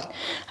without.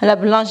 هلا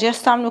باللانج يا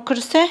استعملوا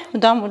كرسي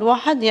قدام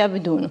الواحد يا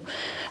بدونه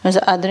إذا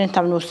قادرين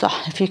تعملوه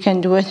صح. if you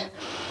can do it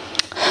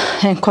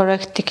in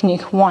correct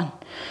technique. 1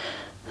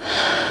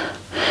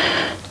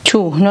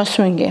 2 no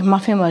swinging ما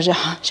في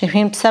مرجحة.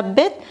 شايفين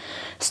بثبت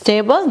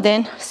stable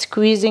then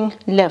squeezing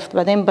left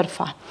بعدين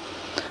برفع.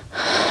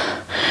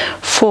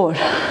 4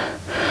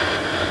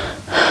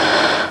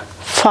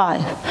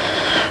 5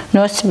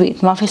 no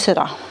speed ما في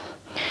سرعة.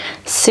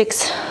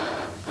 6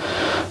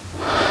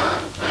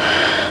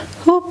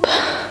 whoop.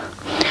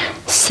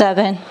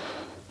 7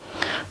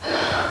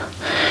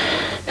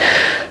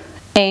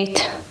 8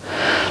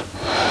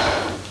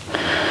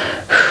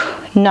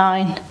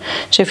 9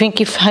 شايفين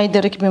كيف هيدي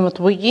ركبة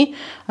مطوية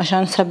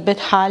عشان ثبت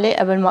حالي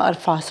قبل ما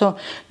ارفع. so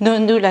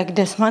don't do like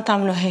this ما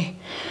تعملوا هيك.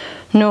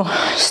 no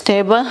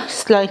stable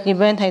slightly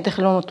bend هيدي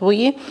خلوها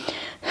مطوية.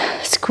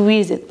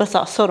 squeeze it بس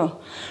اعصره.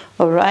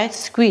 alright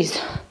squeeze.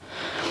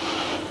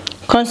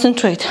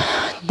 concentrate.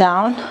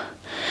 down.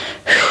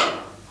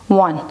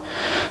 1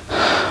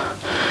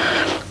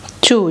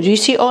 2 do you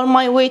see all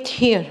my weight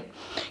here.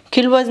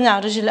 كل وزني على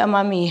الرجل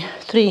الأمامية.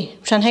 3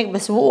 مشان هيك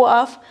بس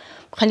بوقف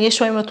بخليها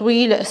شوي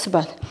مطوية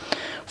لأثبت.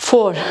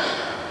 4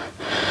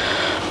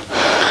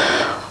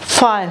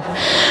 5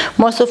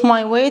 most of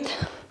my weight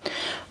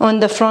on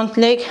the front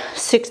leg.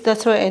 6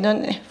 that's why I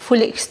don't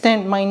fully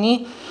extend my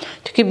knee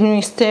to keep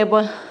me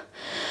stable.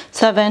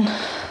 7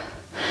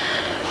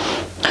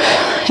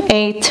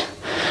 8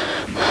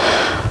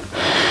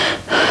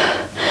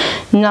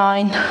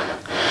 9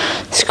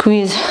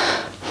 squeeze.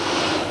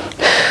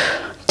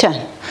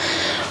 10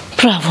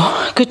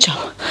 bravo good job.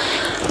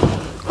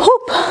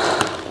 Whoop.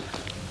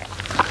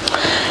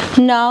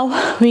 now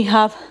we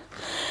have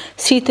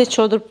seated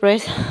shoulder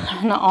press.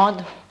 احنا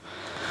قاعد.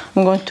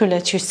 I'm going to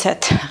let you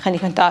sit.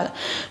 خليكم تعالوا.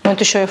 I'm going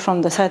to show you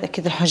from the side.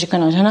 أكيد رح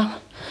أجيكم على جنب.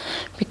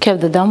 pick up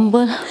the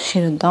dumbbell.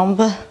 شيل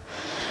الدمبل.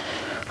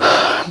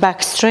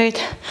 back straight.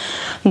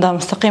 ضل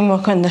مستقيم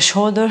work on the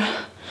shoulder.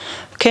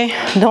 okay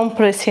don't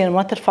press here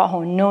ما ترفع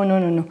هون. no no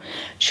no no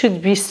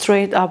should be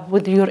straight up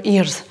with your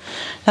ears.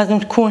 لازم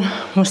تكون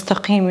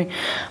مستقيمة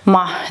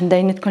مع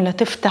دينتكم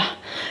لتفتح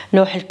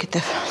لوح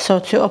الكتف. so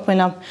to open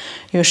up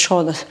your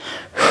shoulders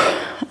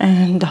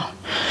and down.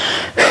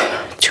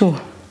 2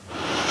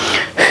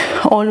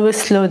 always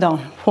slow down.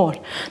 4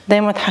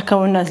 دايما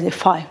تحكموا النازلة.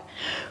 5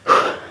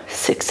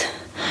 6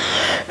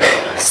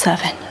 7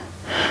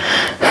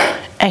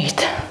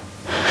 8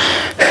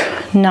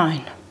 9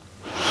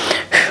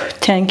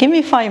 10 give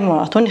me 5 more.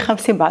 أعطوني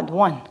 5 بعد.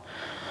 1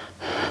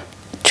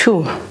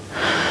 2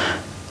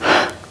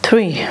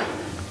 3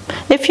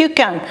 if you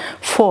can.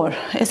 4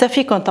 إذا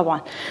فيكم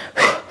طبعا.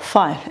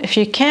 5 if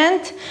you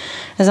can't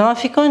إذا ما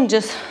فيكم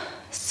just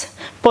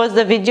pause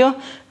the video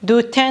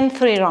do 10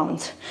 3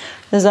 rounds.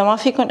 إذا ما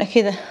فيكم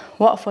أكيد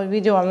وقفوا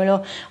الفيديو وعملوا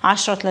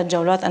 10 3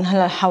 جولات. أنا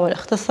هلا هحاول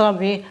اختصرها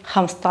ب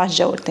 15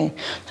 جولتين.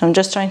 so I'm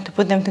just trying to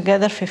put them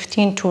together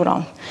 15 2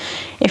 rounds.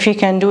 if you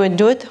can do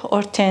it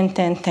or 10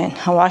 10 10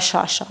 أو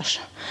 10 10 10.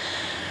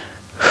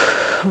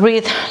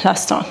 breathe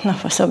last round.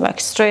 نفسه back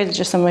straight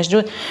الجسم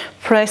مشدود.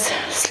 press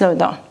slow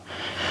down.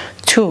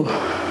 2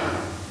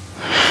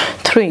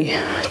 3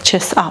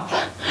 chest up.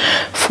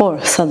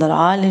 4 صدر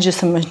عالي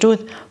الجسم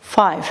مشدود.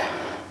 5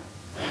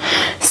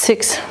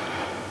 6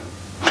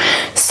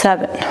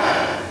 7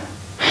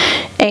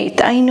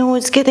 8 I know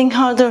it's getting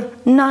harder.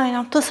 9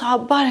 عم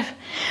تصعب بعرف.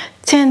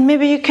 10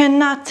 maybe you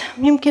cannot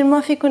يمكن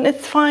ما فيكن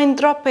it's fine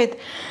drop it.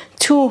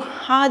 2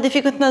 عادي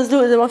فيكن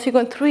تنزلوه إذا ما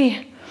فيكن. 3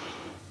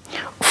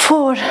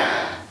 4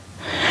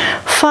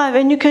 5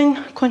 and you can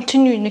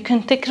continue. you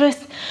can take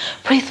rest.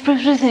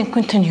 breathe and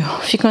continue.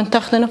 فيكن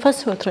تاخذوا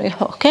نفس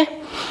وتريحوا. okay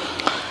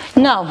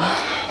now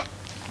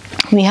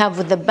we have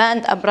with the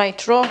band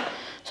upright row.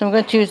 so I'm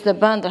going to use the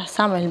band. رح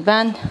استعمل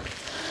الباند.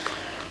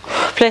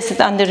 place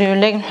it under your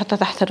leg. نحطها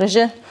تحت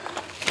الرجل.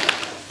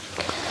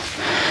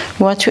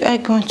 what we are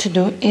going to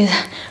do is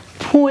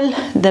pull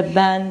the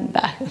band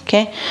back.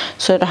 okay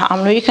so رح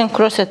اعمله you can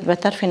cross it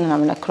better. فينا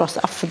نعملها cross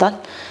أفضل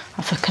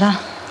على فكرة.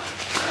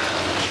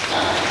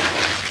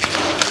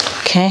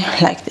 okay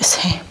like this.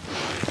 hey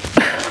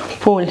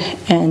pull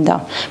and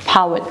down.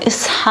 بحاول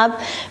اسحب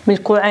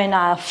بالكوعين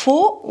على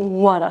فوق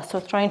ورا. so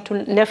trying to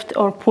lift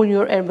or pull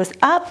your elbows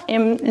up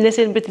and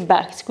little bit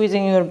back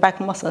squeezing your back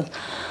muscles.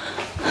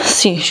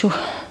 see شو.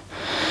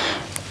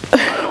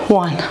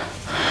 1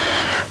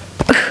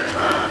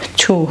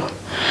 2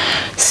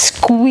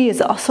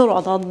 squeeze أصر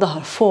عضلات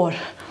الظهر. 4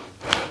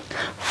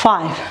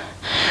 5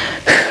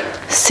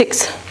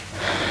 6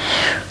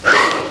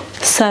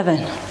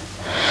 7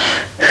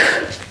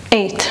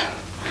 8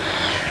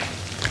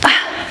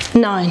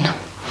 9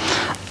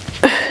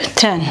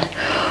 10.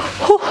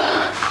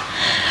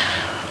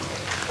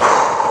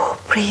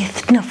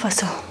 Breathe,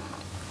 نفسه.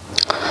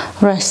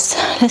 Rest.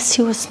 Let's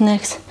see what's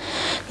next.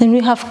 Then we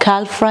have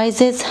calf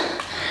raises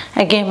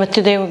again, but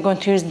today we're going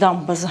to use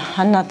dumbbells.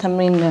 عندنا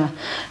تمرين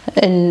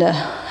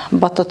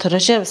بطة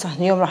الرجل، بس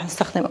اليوم راح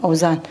نستخدم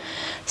أوزان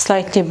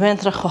slightly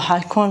bent. رخو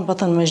حيكون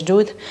بطن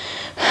مشدود.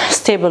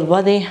 Stable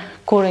body,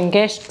 core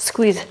engaged.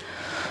 Squeeze.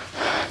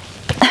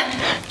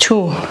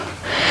 2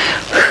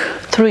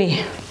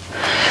 3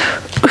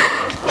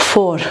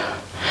 4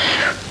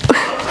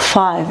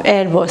 5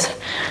 elbows.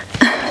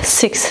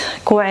 6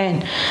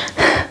 كوعين.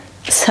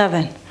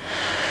 7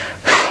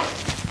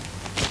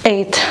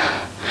 8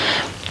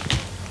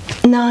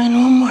 9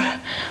 one more.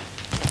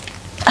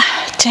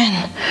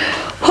 10.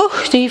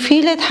 Do you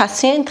feel it?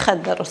 حاسين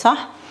تخدروا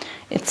صح؟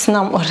 It's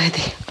numb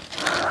already.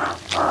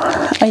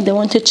 I don't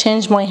want to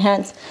change my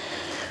hands.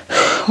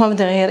 ما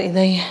بدي أغير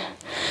إيدي.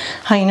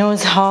 I know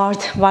it's hard.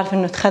 بعرف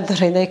إنه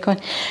تخدر إيديكم.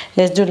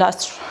 Let's do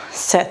last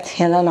set.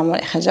 يلا نعمل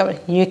آخر جولة.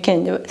 You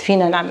can do it.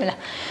 فينا نعملها.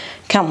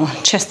 Come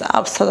on. Chest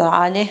up. صدر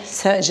عالي.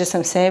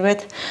 جسم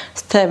ثابت.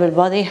 Stable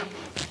body.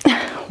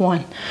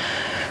 1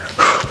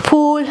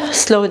 pull,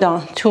 slow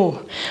down. 2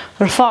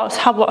 ارفعوا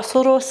اسحبوا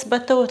اعصروا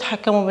اثبتوا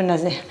وتحكموا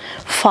بالنزله.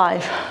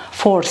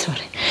 4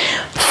 sorry.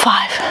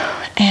 5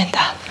 and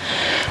up.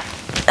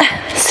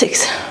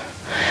 6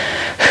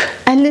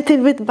 a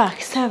little bit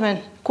back. 7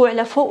 كوع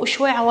لفوق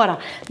وشوي على ورا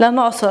لا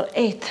نعصر.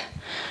 8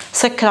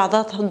 سكر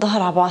عضلات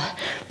الظهر على بعض.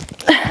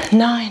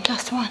 9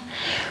 last one.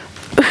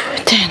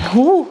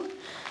 10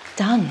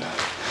 done.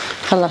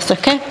 خلصت.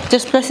 Okay,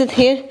 just place it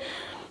here.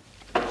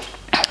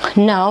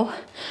 Now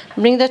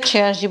bring the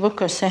chair. جيبوا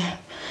الكرسي.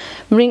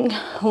 Bring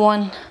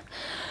one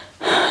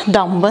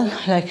dumbbell,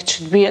 like it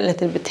should be a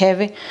little bit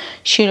heavy.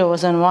 شيلوا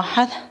وزن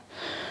واحد.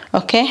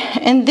 Okay,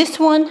 and this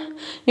one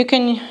you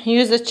can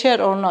use a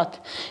chair or not.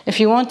 If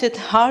you want it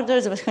harder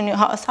إذا بدكم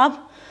إياها أصعب,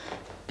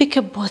 pick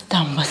up both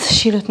dumbbells.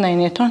 شيلوا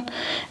اثنيناتهم.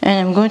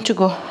 And I'm going to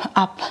go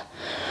up.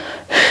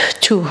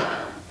 2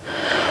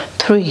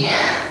 3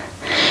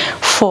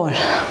 4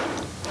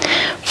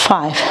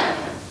 5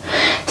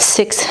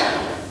 6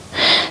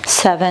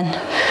 7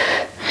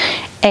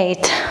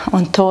 8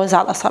 on toes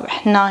على الأصابع.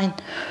 9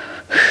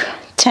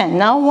 10.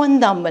 Now one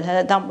dumbbell.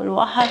 هذا dumbbell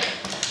واحد.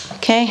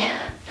 Okay,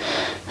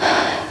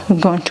 I'm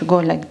going to go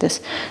like this.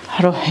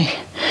 روحي.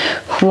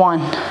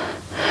 1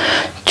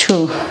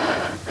 2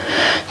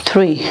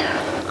 3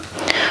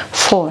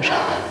 4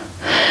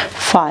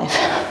 5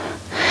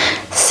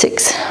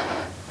 6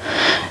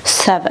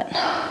 7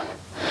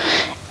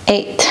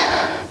 8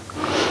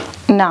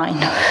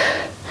 9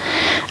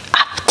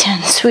 up.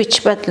 10.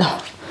 switch بدلوا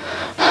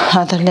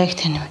هذا الليج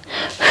تاني.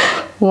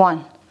 1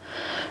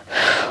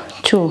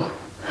 2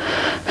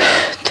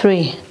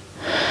 3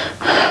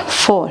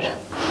 4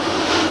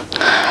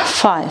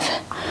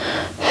 5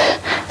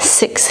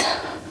 6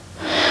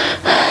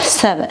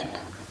 7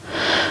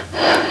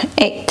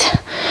 8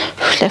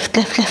 left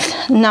left left.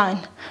 9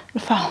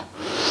 ارفعوا.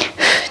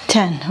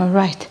 10.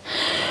 alright,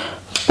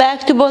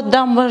 back to both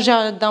dumbbell.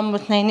 رجعوا للدمبل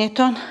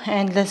اثنيناتهم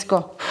and let's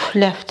go.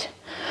 left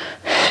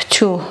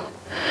 2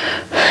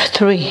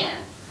 3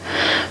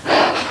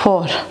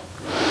 4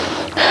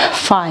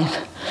 5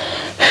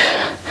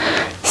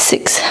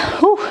 6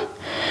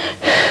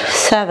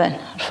 7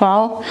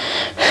 ارفعوا.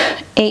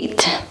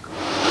 8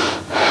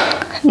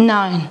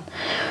 9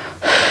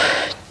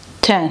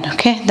 10.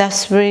 okay,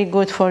 that's very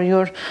good for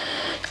your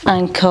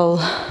ankle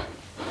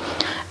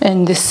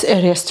in this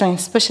area strength,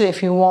 especially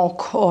if you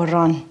walk or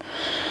run.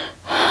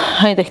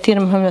 هيدا كتير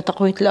مهم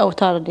لتقوية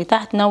الأوتار اللي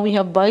تحت. Now we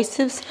have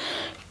biceps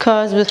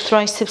curls with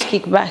triceps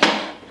kick back.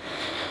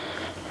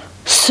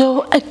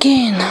 So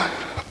again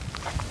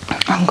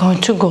I'm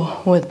going to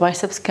go with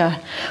biceps curl.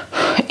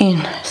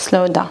 In,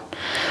 slow down.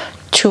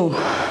 2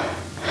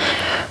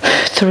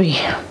 3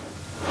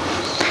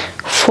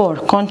 4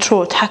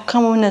 control.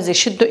 تحكموا بالنزلة.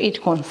 شدوا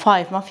ايدكم.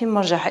 5 ما في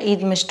مرجحة.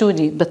 ايد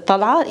مشدودة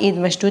بالطلعة، ايد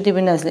مشدودة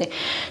بالنزلة.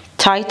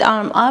 Tight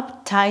arm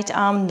up, tight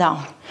arm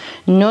down.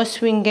 No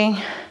swinging.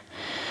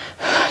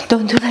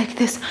 Don't do like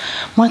this.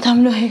 ما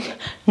تعملوا هيك.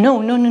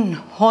 No no no no.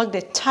 Hold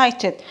it,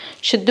 tight it.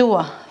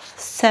 شدوها.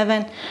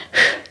 7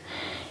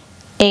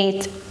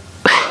 8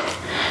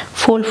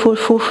 full full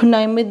full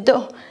 9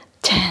 مدوا.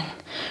 10.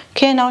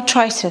 Okay, now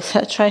triceps.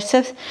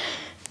 Triceps.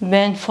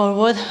 Bend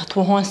forward.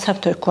 خطوة هون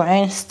ثبتوا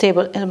الكوعين.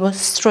 Stable elbows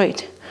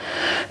straight.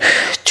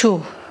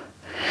 2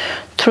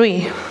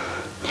 3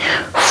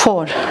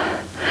 4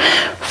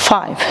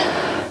 5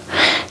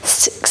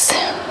 6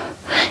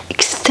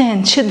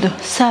 extend. شدوا.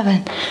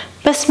 7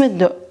 بس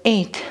مدوا.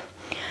 8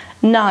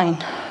 9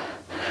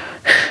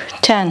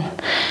 10.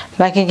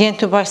 back again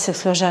to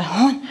biceps. رجع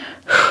هون.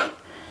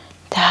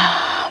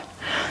 down.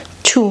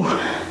 2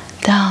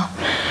 down.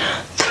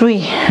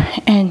 3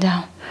 and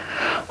down.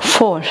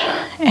 4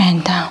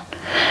 and down.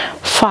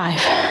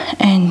 5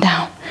 and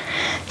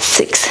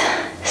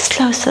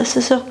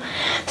 6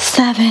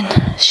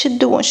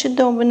 7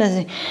 شدوا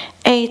بنزل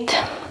 8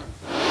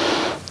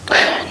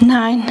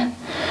 9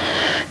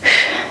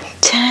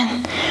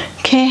 10.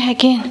 Okay,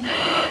 again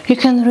you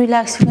can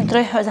relax, you can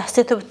تريحوا إذا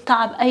حسيتوا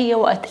بالتعب أي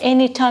وقت,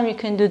 anytime you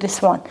can do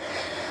this one.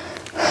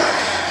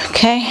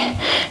 Okay,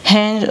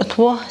 hands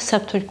اطوة,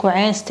 ثبتوا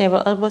الكوعين,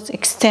 stable elbows,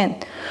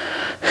 extend.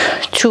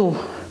 2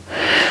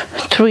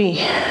 3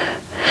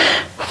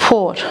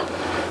 4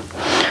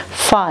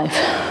 5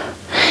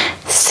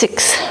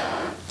 6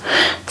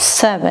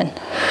 7.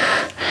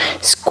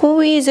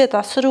 squeeze it,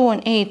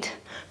 عصرون. 8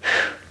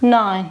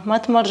 9. ما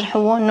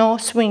تمرجحوا, no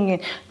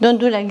swinging, don't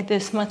do like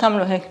this, ما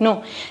تعملوا هيك,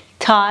 no.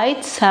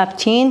 tight,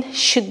 ثابتين,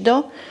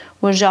 شدوا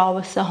ورجعوا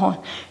بس هون,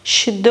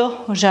 شدوا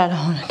ورجعوا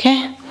لهون.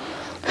 okay,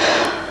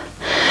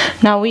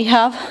 now we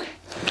have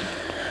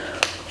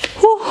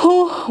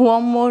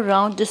one more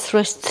round. just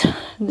rest,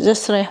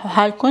 just ريحوا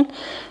حالكم,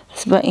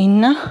 بس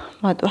باقينا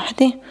بعد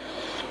وحدة.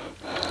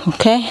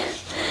 okay,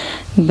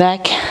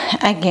 back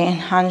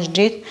again عن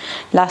جديد,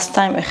 last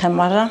time آخر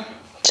مرة,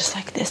 just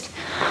like this.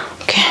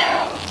 okay,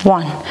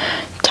 1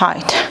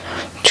 tight,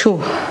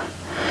 2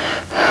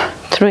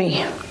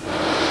 3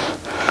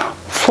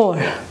 4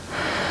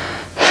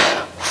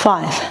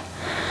 5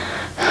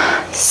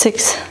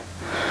 6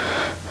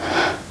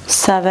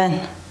 7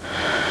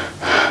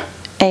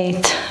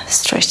 8.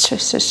 stretch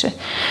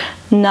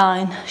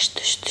 9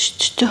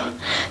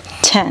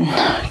 10.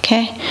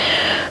 okay,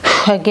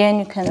 again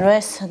you can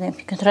rest, then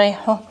you can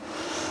تريحوا.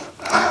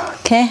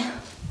 okay,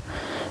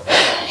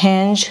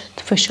 hinge,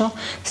 تفشوا,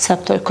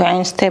 ثبتوا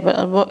الكوعين, stable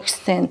elbow,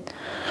 extend.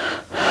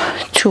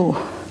 2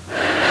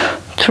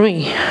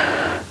 3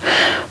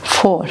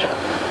 4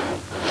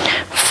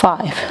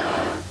 5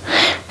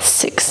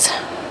 6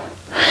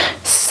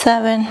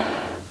 7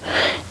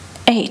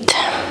 8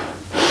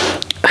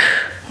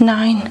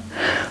 9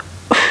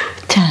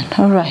 10.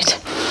 all right,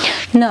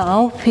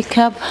 now pick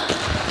up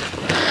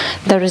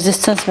the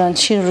resistance band,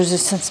 شيل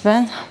resistance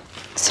band,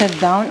 sit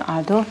down,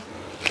 قعدوا,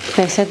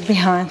 place it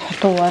behind,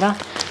 حطوا ورا,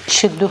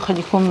 شدوا,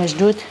 خليكم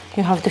مشدود.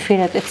 you have to feel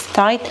that it's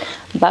tight.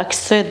 back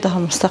straight, ظهر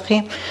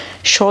مستقيم,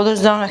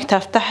 shoulders down,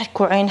 اكتاف تحت,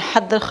 كوعين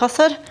حد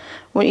الخصر,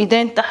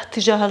 والايدين تحت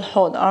تجاه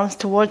الحوض, arms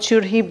towards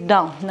your hip,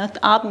 down not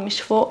up,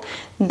 مش فوق,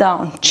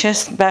 down,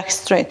 chest back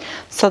straight,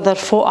 صدر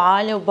فوق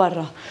عالي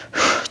وبرا.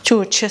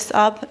 2 chest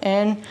up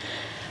and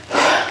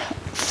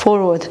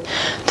forward.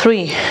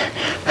 3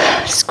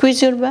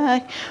 squeeze your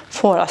back.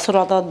 4 عصر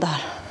عضلات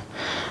الظهر.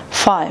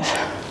 5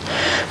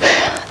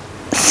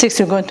 6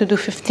 we're going to do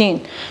 15.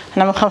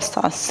 هنعمل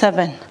 15.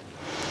 7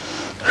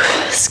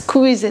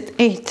 squeeze it.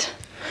 8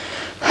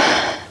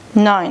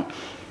 9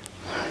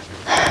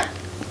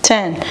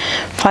 10.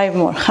 5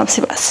 more.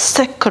 5 بقى,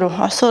 سكروا,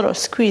 عصروا,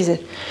 squeeze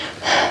it.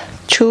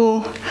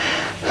 2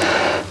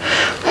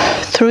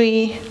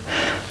 3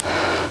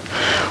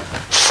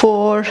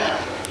 4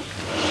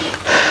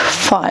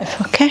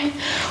 5. okay,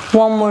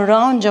 one more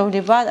round. جولة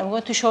بعد I'm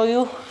going to show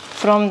you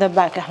from the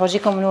back. رح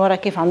أورجيكم من ورا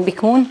كيف عم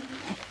بيكون.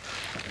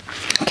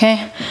 okay,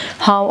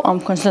 how I'm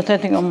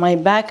concentrating on my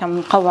back. عم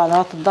نقوي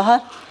عضلات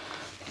الظهر.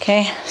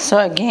 okay, so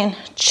again,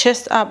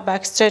 chest up,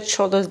 back straight,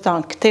 shoulders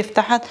down, كتف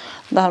تحت,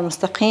 ظهر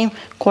مستقيم,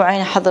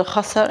 كوعين حد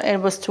الخصر,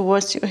 elbows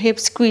towards your hip,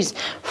 squeeze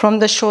from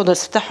the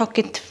shoulders, افتحوا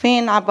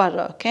كتفين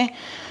عبرا. okay,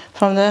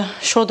 from the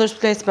shoulders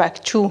place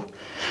back. 2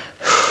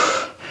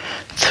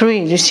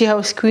 3. do you see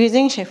how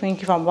squeezing? شايفين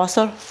كيف عم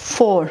بوصل.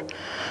 4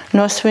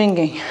 no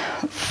swinging.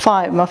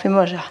 5 ما في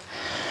مرجح.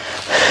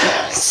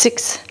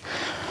 6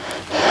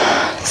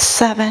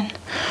 7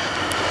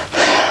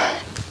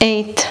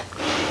 8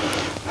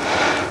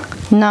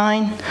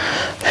 9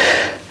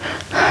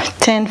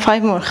 10.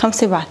 5 more.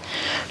 5 بعد.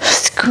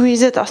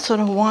 squeeze it,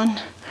 عصره. 1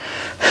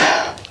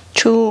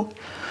 2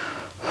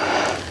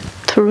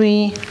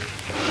 3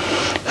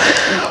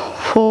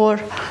 4.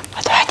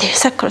 بعد واحدة,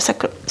 سكروا,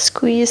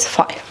 squeeze.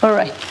 5. all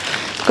right,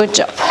 good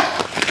job.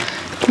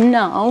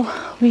 now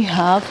we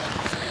have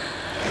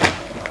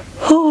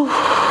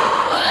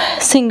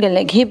single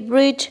leg hip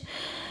bridge,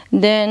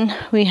 then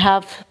we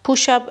have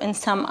push up and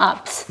some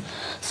ups.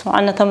 so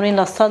عنا تمرين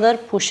للصدر,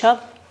 push up,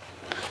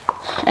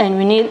 and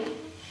we need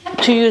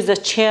to use the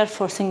chair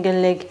for single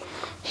leg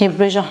hip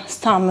bridge.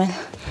 نستعمل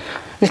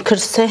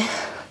الكرسي.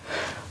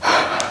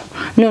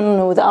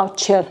 no, without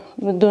chair,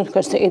 بدون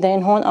كرسي.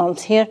 ايدين هون,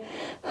 arms here,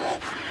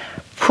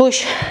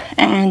 push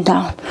and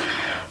down,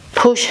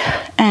 push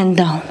and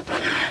down.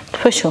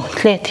 pushوا.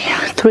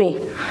 3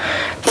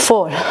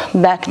 4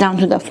 back down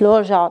to the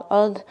floor, رجعوا على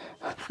الأرض,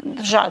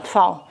 رجعوا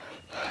ادفعوا.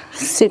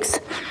 6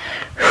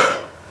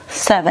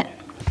 7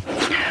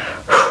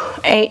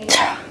 8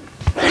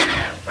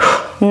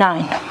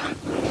 9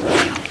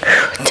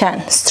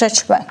 10.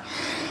 stretch back.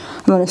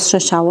 عملوا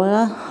stretch على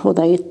ورا,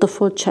 وضعية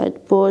طفل, child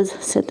pose,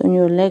 sit on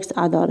your legs,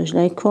 قعدوا على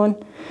رجليكم,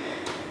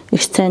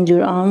 extend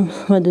your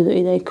arms, مددوا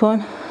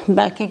ايديكم.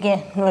 back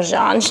again, نرجع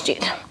عن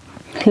جديد.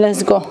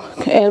 let's go.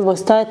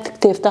 elbows tight,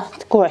 كتف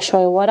تحت, كوع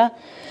شوي ورا.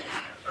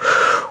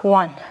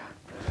 1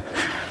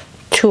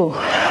 2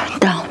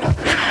 down.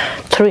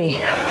 3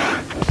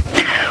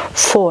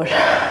 4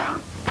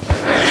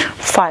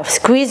 5.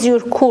 squeeze your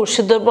core.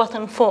 شد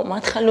البطن فوق ما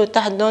تخلوه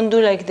تحت. don't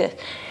do like this.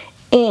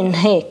 in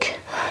هيك.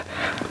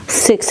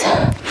 6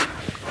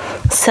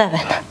 7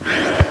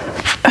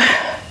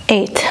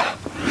 8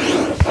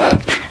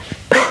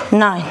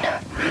 9.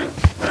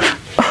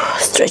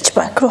 stretch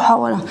back. روح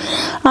ورا.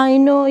 I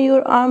know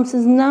your arms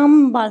is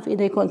numb. بعرف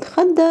ايديكم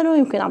تخدروا،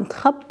 يمكن عم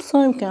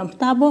تخبصوا، يمكن عم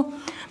تتعبوا،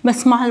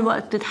 بس مع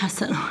الوقت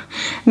بتتحسنوا.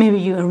 maybe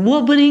you are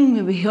wobbling,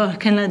 maybe you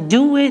cannot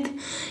do it,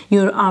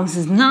 your arms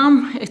is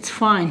numb. it's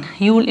fine,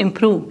 you will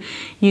improve,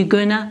 you're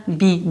gonna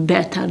be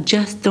better.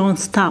 just don't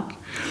stop.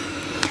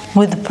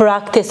 with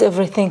practice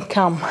everything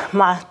come.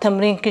 مع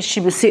التمرين كل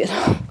شي بصير.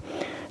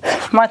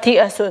 ما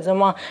تيأسوا إذا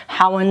ما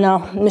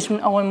حاولنا، مش من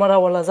أول مرة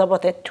ولا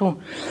زبطت. 2.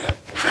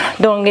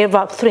 don't give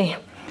up. 3.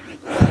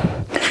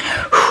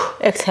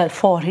 exhale.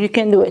 4. you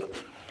can do it.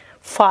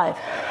 5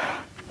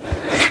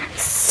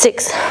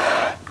 6.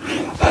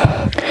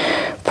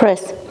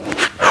 press.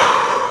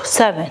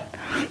 7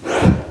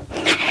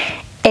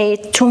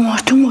 8. 2 more.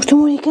 2 more. 2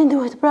 more. you can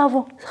do it.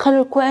 برافو.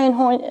 خلوا الكوعين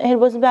هون.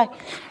 elbows back.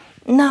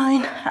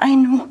 9. I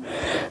know.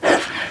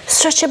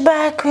 stretch it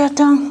back. we are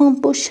done.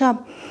 home push up.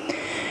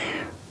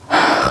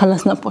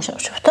 خلصنا push up.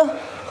 شفتوا؟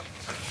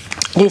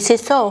 do you see?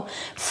 so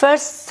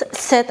first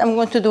set I'm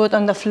going to do it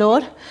on the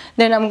floor,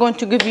 then I'm going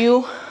to give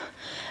you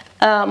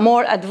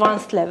more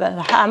advanced level.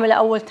 راح اعمل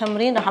اول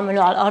تمرين راح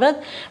اعمله على الارض،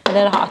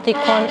 بعدين راح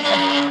اعطيكم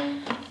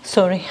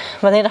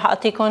بعدين راح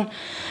اعطيكم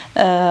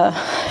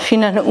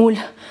فينا نقول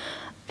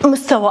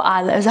مستوى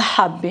اعلى اذا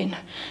حابين.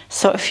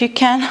 so if you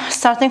can,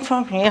 starting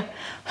from here,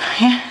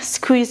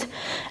 squeeze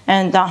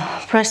and down,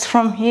 press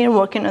from here,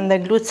 working on the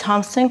glutes,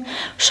 hamstring,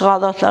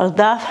 شغالات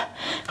الارداف.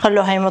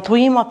 خلوها هي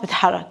مطوية ما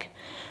بتتحرك.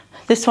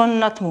 this one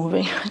not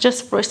moving,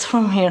 just press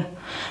from here.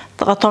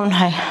 ضغطوا من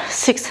هاي.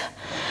 6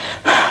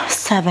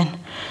 7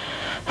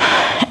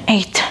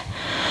 8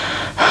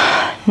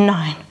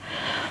 9.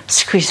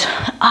 squeeze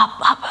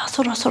up.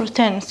 صورة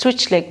 10.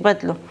 switch leg.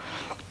 بدلوا.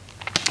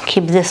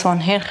 keep this one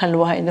here.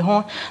 خلوها ايدي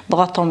هون.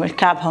 ضغطوا من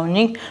الكعب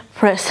هونيك.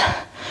 press.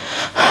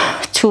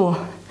 2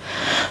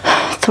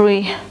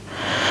 3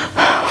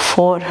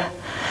 4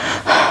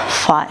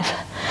 5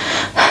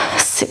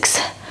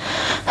 6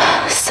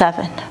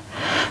 7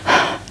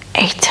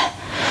 8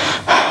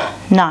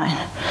 9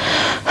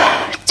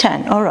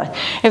 10. alright,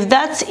 if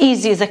that's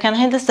easy، إذا كان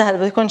هيدا سهل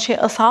بدكم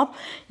شيء أصعب،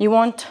 you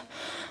want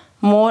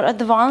more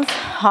advanced,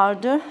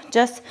 harder,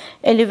 just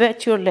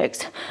elevate your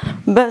legs.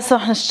 بس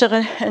راح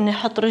نشتغل إني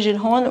أحط رجل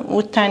هون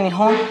والتاني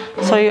هون.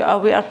 so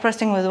we are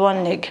pressing with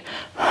one leg.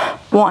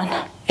 1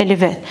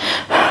 elevate.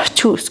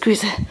 2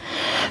 squeeze it.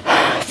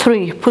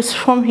 3 push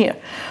from here.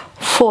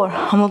 4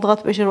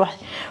 هنضغط بإجر واحد.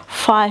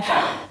 5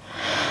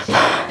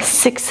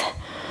 6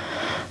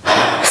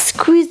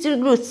 squeeze your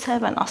glutes.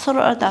 7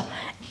 أصروا أرداف.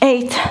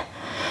 8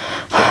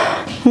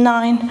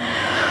 9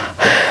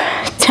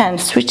 10.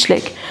 switch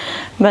leg.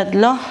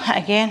 بدله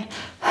again.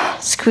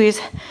 squeeze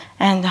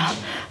and down.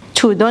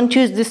 2 don't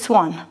use this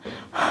one.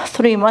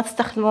 3 ما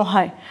تستخدموا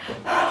هاي.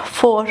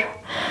 4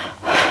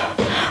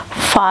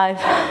 5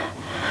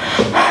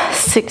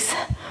 6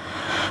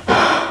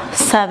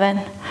 7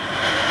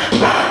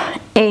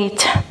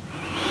 8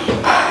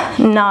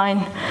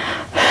 9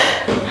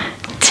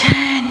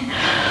 10.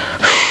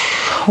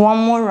 one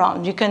more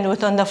round. you can do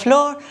it on the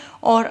floor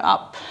or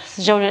up.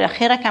 الجولة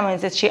الأخيرة كمان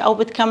زيت شيء، أو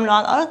بتكملوا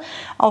على الأرض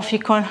أو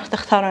فيكم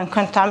تختاروا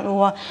إنكم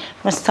تعملوها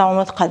مستوى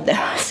متقدم.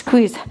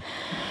 squeeze.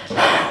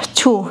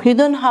 2 you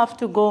don't have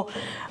to go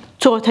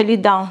totally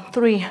down.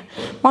 3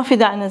 ما في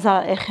داعي ننزل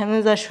على الآخر،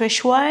 ننزل شوي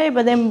شوي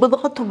بعدين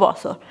بضغط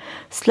وبعصر.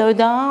 slow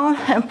down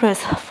and press.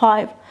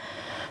 5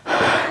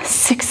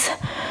 6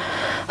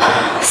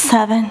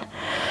 7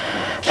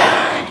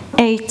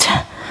 8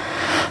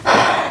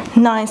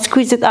 9.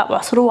 squeeze it up.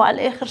 اعصروها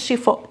على الآخر شي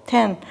فوق.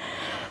 10.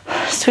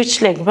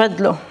 switch leg.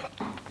 بدلوا.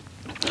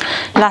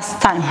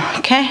 last time.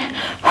 okay,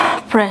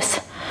 press.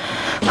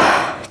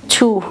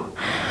 2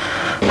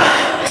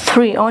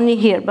 3 only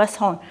here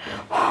بس هون.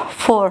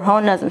 4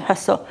 هون لازم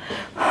تحسوا.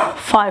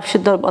 5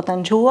 شدوا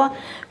البطن جوا.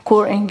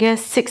 core engage.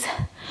 6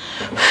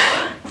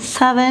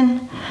 7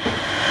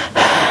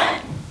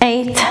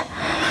 8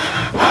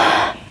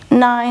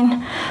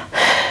 9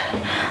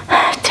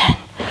 10.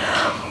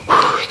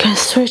 you can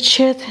stretch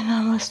it and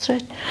I'm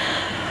stretch.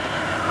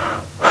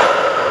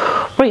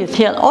 breathe.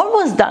 yeah,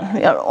 almost done.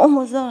 we are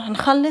almost done.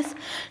 هنخلص.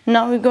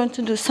 now we're going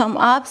to do some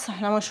abs.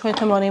 هنعمل شوية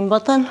تمارين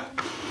بطن.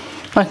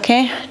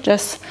 okay,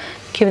 just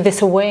keep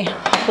this away.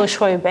 حطوه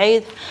شوي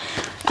بعيد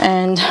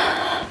and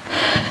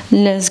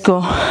let's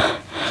go.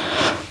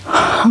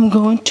 I'm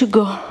going to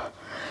go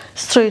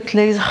straight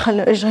legs.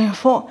 خلوا اجرين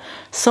فوق.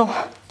 so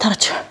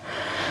touch.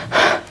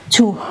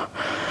 2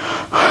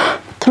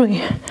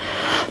 3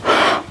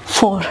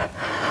 4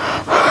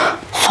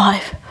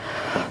 5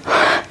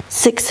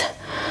 6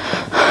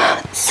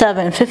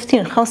 7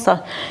 15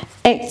 15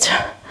 8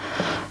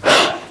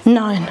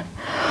 9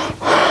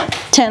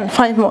 10.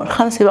 5 more.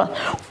 5 بعد.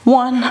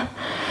 1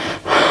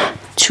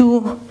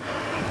 2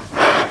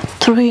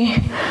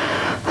 3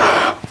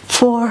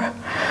 4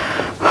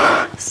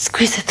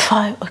 squeeze it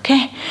 5.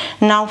 Okay,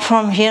 now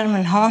from here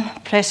من هون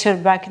place your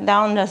back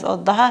down لزق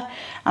الظهر.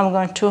 I'm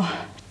going to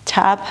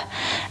tap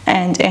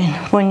and in.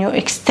 When you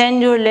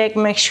extend your leg,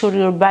 make sure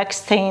your back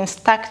staying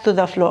stuck to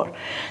the floor.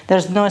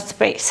 There's no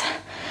space.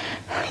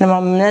 لما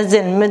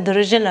بننزل مد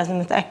رجل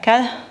لازم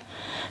نتأكد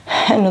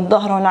إنه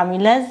الظهر هون عم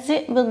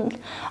يلزق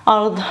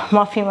بالأرض،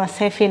 ما في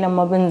مسافة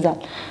لما بنزل.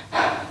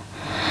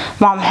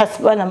 ما عم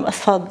حس بألم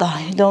أسفل الظهر.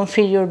 You don't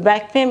feel your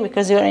back pain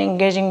because you're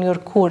engaging your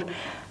core.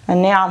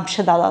 لأني عم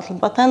شد على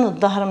البطن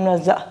والظهر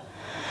ملزق.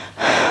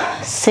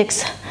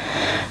 6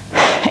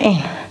 in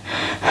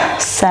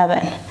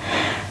 7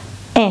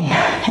 in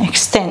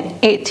extend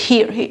 8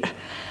 here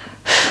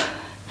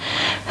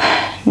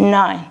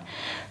 9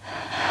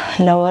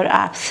 lower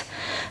abs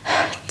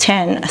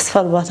 10 أسفل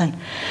البطن.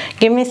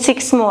 Give me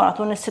 6 more.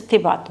 أعطوني 6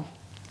 بعد.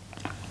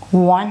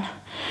 1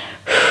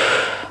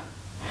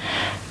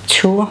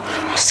 2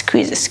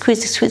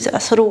 squeeze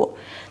أسرع.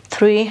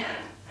 3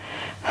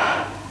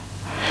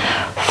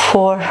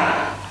 4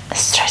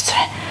 stretch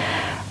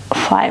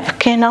 5.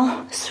 Okay,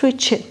 now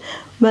switch it.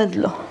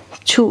 بدله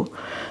 2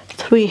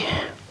 3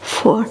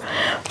 4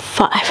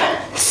 5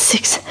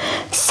 6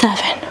 7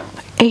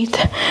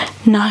 8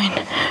 9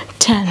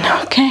 10.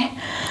 Okay,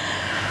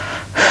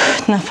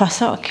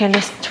 تنفسوا. اوكي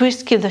let's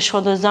twist. keep the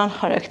shoulders down.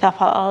 خلوا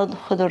الاكتاف على الارض.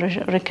 خذوا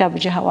الركاب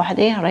بجهه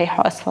واحده.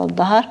 ريحوا اسفل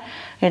الظهر.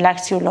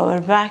 relax your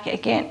lower back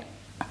again.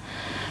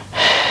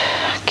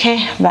 okay,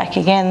 back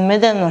again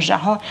middle. نرجع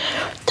هون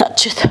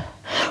touch it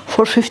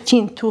for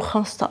 15 to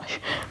 15.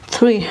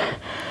 3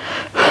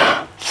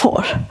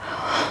 4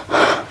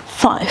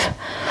 5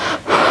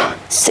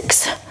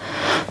 6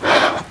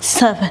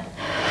 7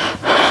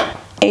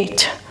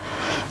 8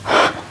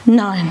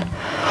 9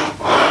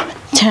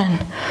 10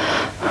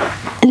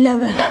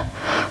 11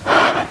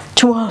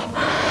 12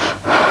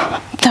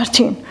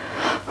 13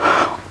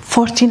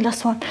 14.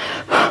 last one.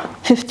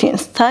 15.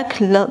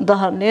 stuck.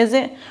 ظهر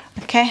لازق.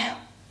 okay.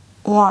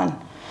 1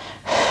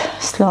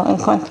 slow and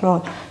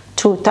control.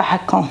 2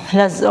 تحكم.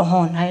 لزقوا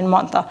هون هاي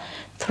المنطقة.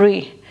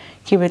 3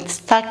 keep it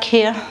stuck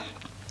here.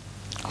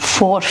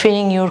 4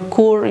 feeling your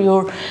core,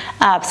 your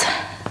abs.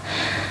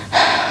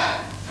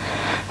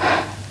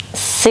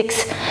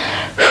 6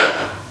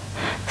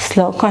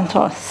 slow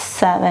control.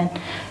 7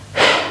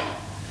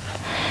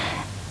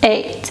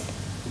 8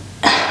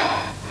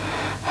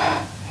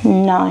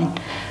 9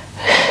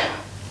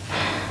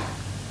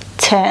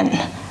 10.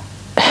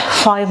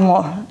 5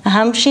 more.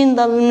 أهم شي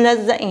نضل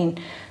ملزقين.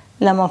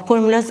 لما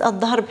بكون ملزقة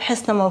الظهر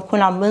بحس لما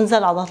بكون عم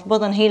بنزل عضلة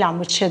البطن هي اللي عم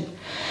بتشد.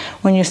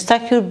 When you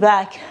stack your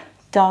back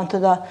down to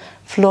the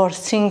floor,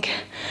 sink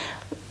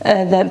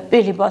the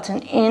belly button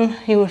in,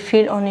 you will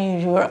feel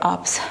only your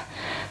abs.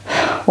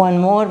 1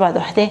 more. بعد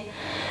وحدة.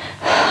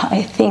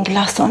 I think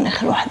last one.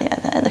 آخر وحدة.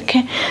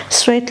 okay.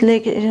 straight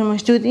leg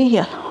مشدودة.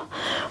 يلا.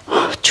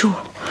 2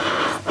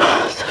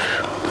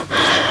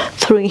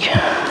 3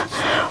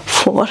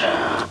 4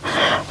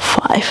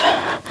 5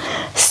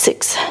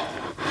 6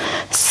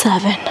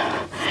 7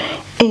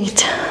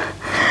 8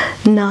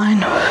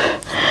 9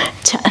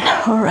 10.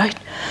 alright.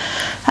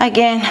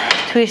 again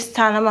twist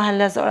على مهل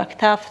لزق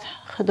الاكتاف.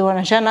 خذوا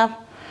على جنب.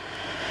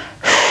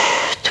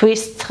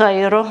 twist.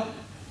 غيروا.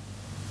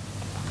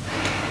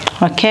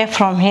 okay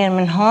from here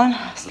من هون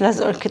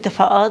لزقوا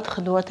الكتف على الارض.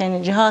 خذوها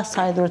تاني جهة.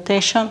 side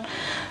rotation.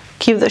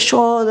 keep the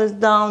shoulders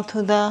down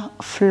to the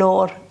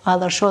floor.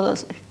 other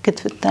shoulders.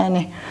 الكتف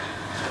الثاني.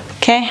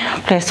 okay.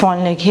 place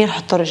one leg here.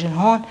 حطوا رجل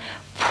هون.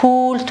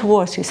 pull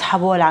towards.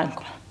 يسحبوها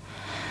لعنكم.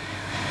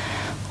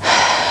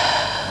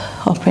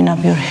 open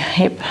up your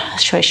hip.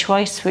 شوي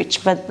شوي.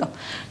 switch. بدلوا.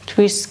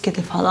 twist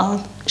كتف على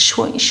الارض.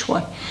 شوي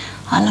شوي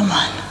على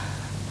مهل.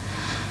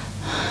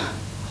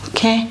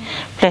 okay.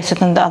 place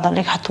it in the other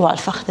leg. حطوها على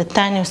الفخذ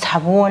الثاني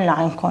واسحبوهم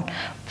لعنكم.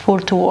 pull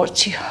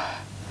towards you.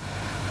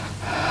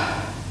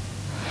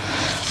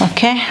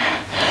 okay.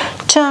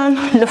 turn.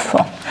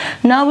 لفوا.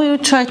 now we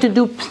will try to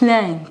do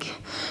plank.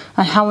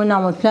 هنحاول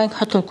نعمل plank.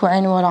 حطوا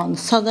الكوعين ورا عند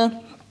الصدر.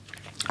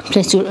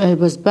 place your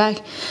elbows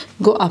back.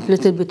 go up a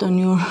little bit on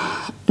your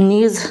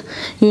knees.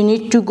 you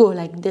need to go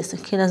like this.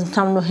 okay. لازم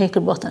تعملوا هيك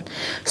البطن.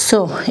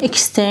 so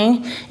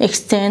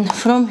extend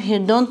from here.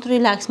 don't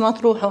relax. ما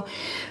تروحوا.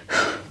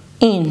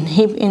 in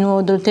hip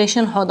inward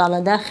rotation. حوض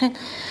على داخل.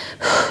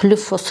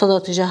 لفوا الصدر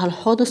تجاه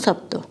الحوض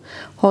وثبتوا.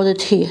 hold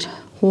it here.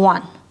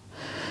 1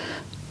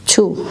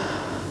 2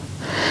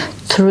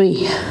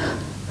 3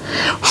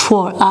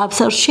 4.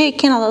 abs are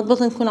shaking. على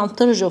البطن يكون عم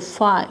ترجوا.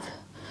 5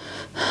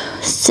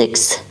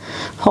 6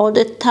 hold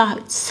it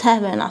tight.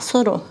 7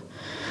 عصروا.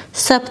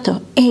 ثبتوا.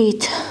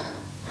 8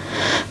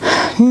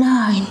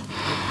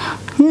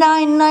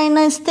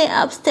 9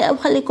 stay up.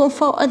 خليكم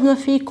فوق قد ما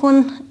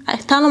فيكم.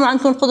 طالما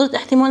عندكم قدرة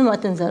احتمال ما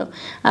تنزلوا.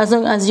 as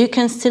long as you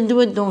can still do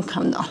it, don't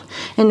come down.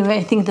 anyway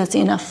I think that's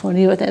enough for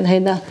you.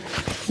 هيدا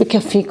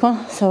بكفيكم.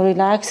 so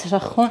relax.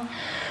 رخوا.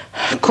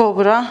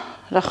 كوبرا.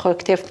 رخوا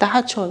الكتاف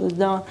تحت. shoulders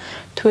down.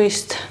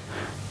 twist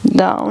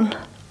down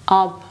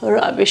up.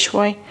 رقبة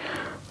شوي.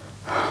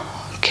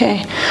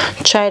 okay.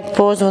 child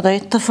pose. وضع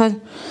الطفل.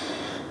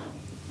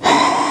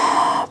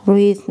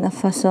 breathe.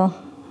 نفسوا.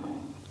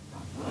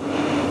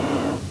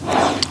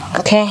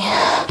 Okay,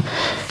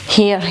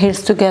 here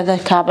heels together,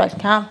 كعب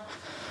الكعب.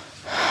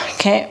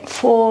 Okay,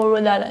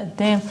 forward على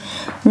قدام.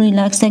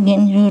 Relax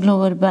again your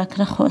lower back.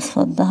 رخو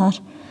أسفل الظهر.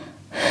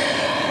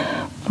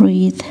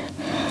 Breathe.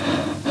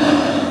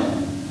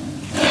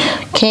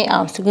 Okay,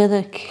 arms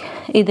together.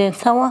 إيدين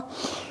سوا.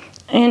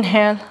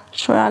 Inhale.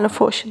 شوي على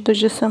فوق شدوا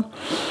الجسم.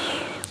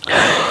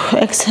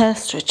 Exhale.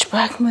 Stretch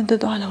back.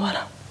 مددوا على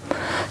ورا.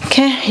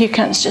 Okay, you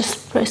can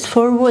just press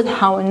forward.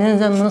 حاول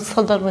ننزل من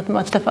الصدر مثل ما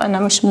اتفقنا،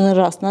 مش من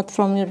الراس. Not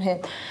from your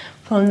head.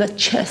 From the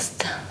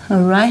chest.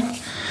 Alright?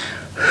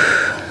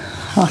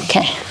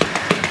 Okay.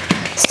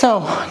 So,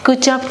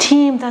 good job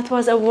team. That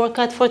was a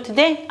workout for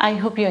today. I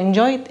hope you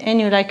enjoyed and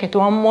you like it.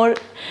 One more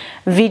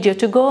video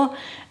to go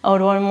or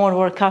one more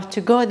workout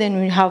to go. Then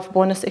we'll have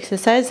bonus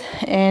exercise.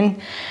 And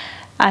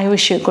I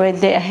wish you a great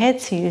day ahead.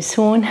 See you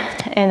soon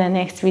in the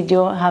next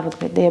video. Have a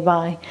great day.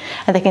 Bye.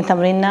 هذا كان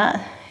تمريننا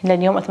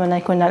لليوم. اتمنى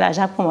يكون نال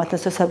اعجابكم. ما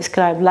تنسوا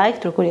سبسكرايب لايك،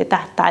 اتركوا لي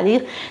تحت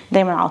تعليق.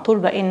 دايما على طول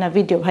باقي لنا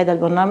فيديو بهذا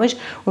البرنامج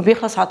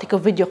وبيخلص اعطيكم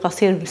فيديو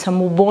قصير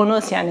بسموه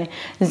بونص، يعني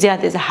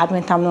زياده. اذا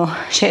حابين تعملوا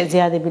شيء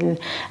زياده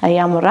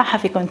بالايام الراحه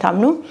فيكم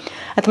تعملوه.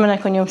 اتمنى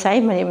يكون يوم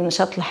سعيد مليء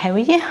بالنشاط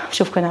الحيويه.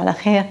 اشوفكم على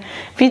خير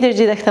فيديو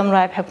جديد. اكثر من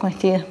رائع. بحبكم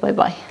كثير. باي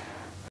باي.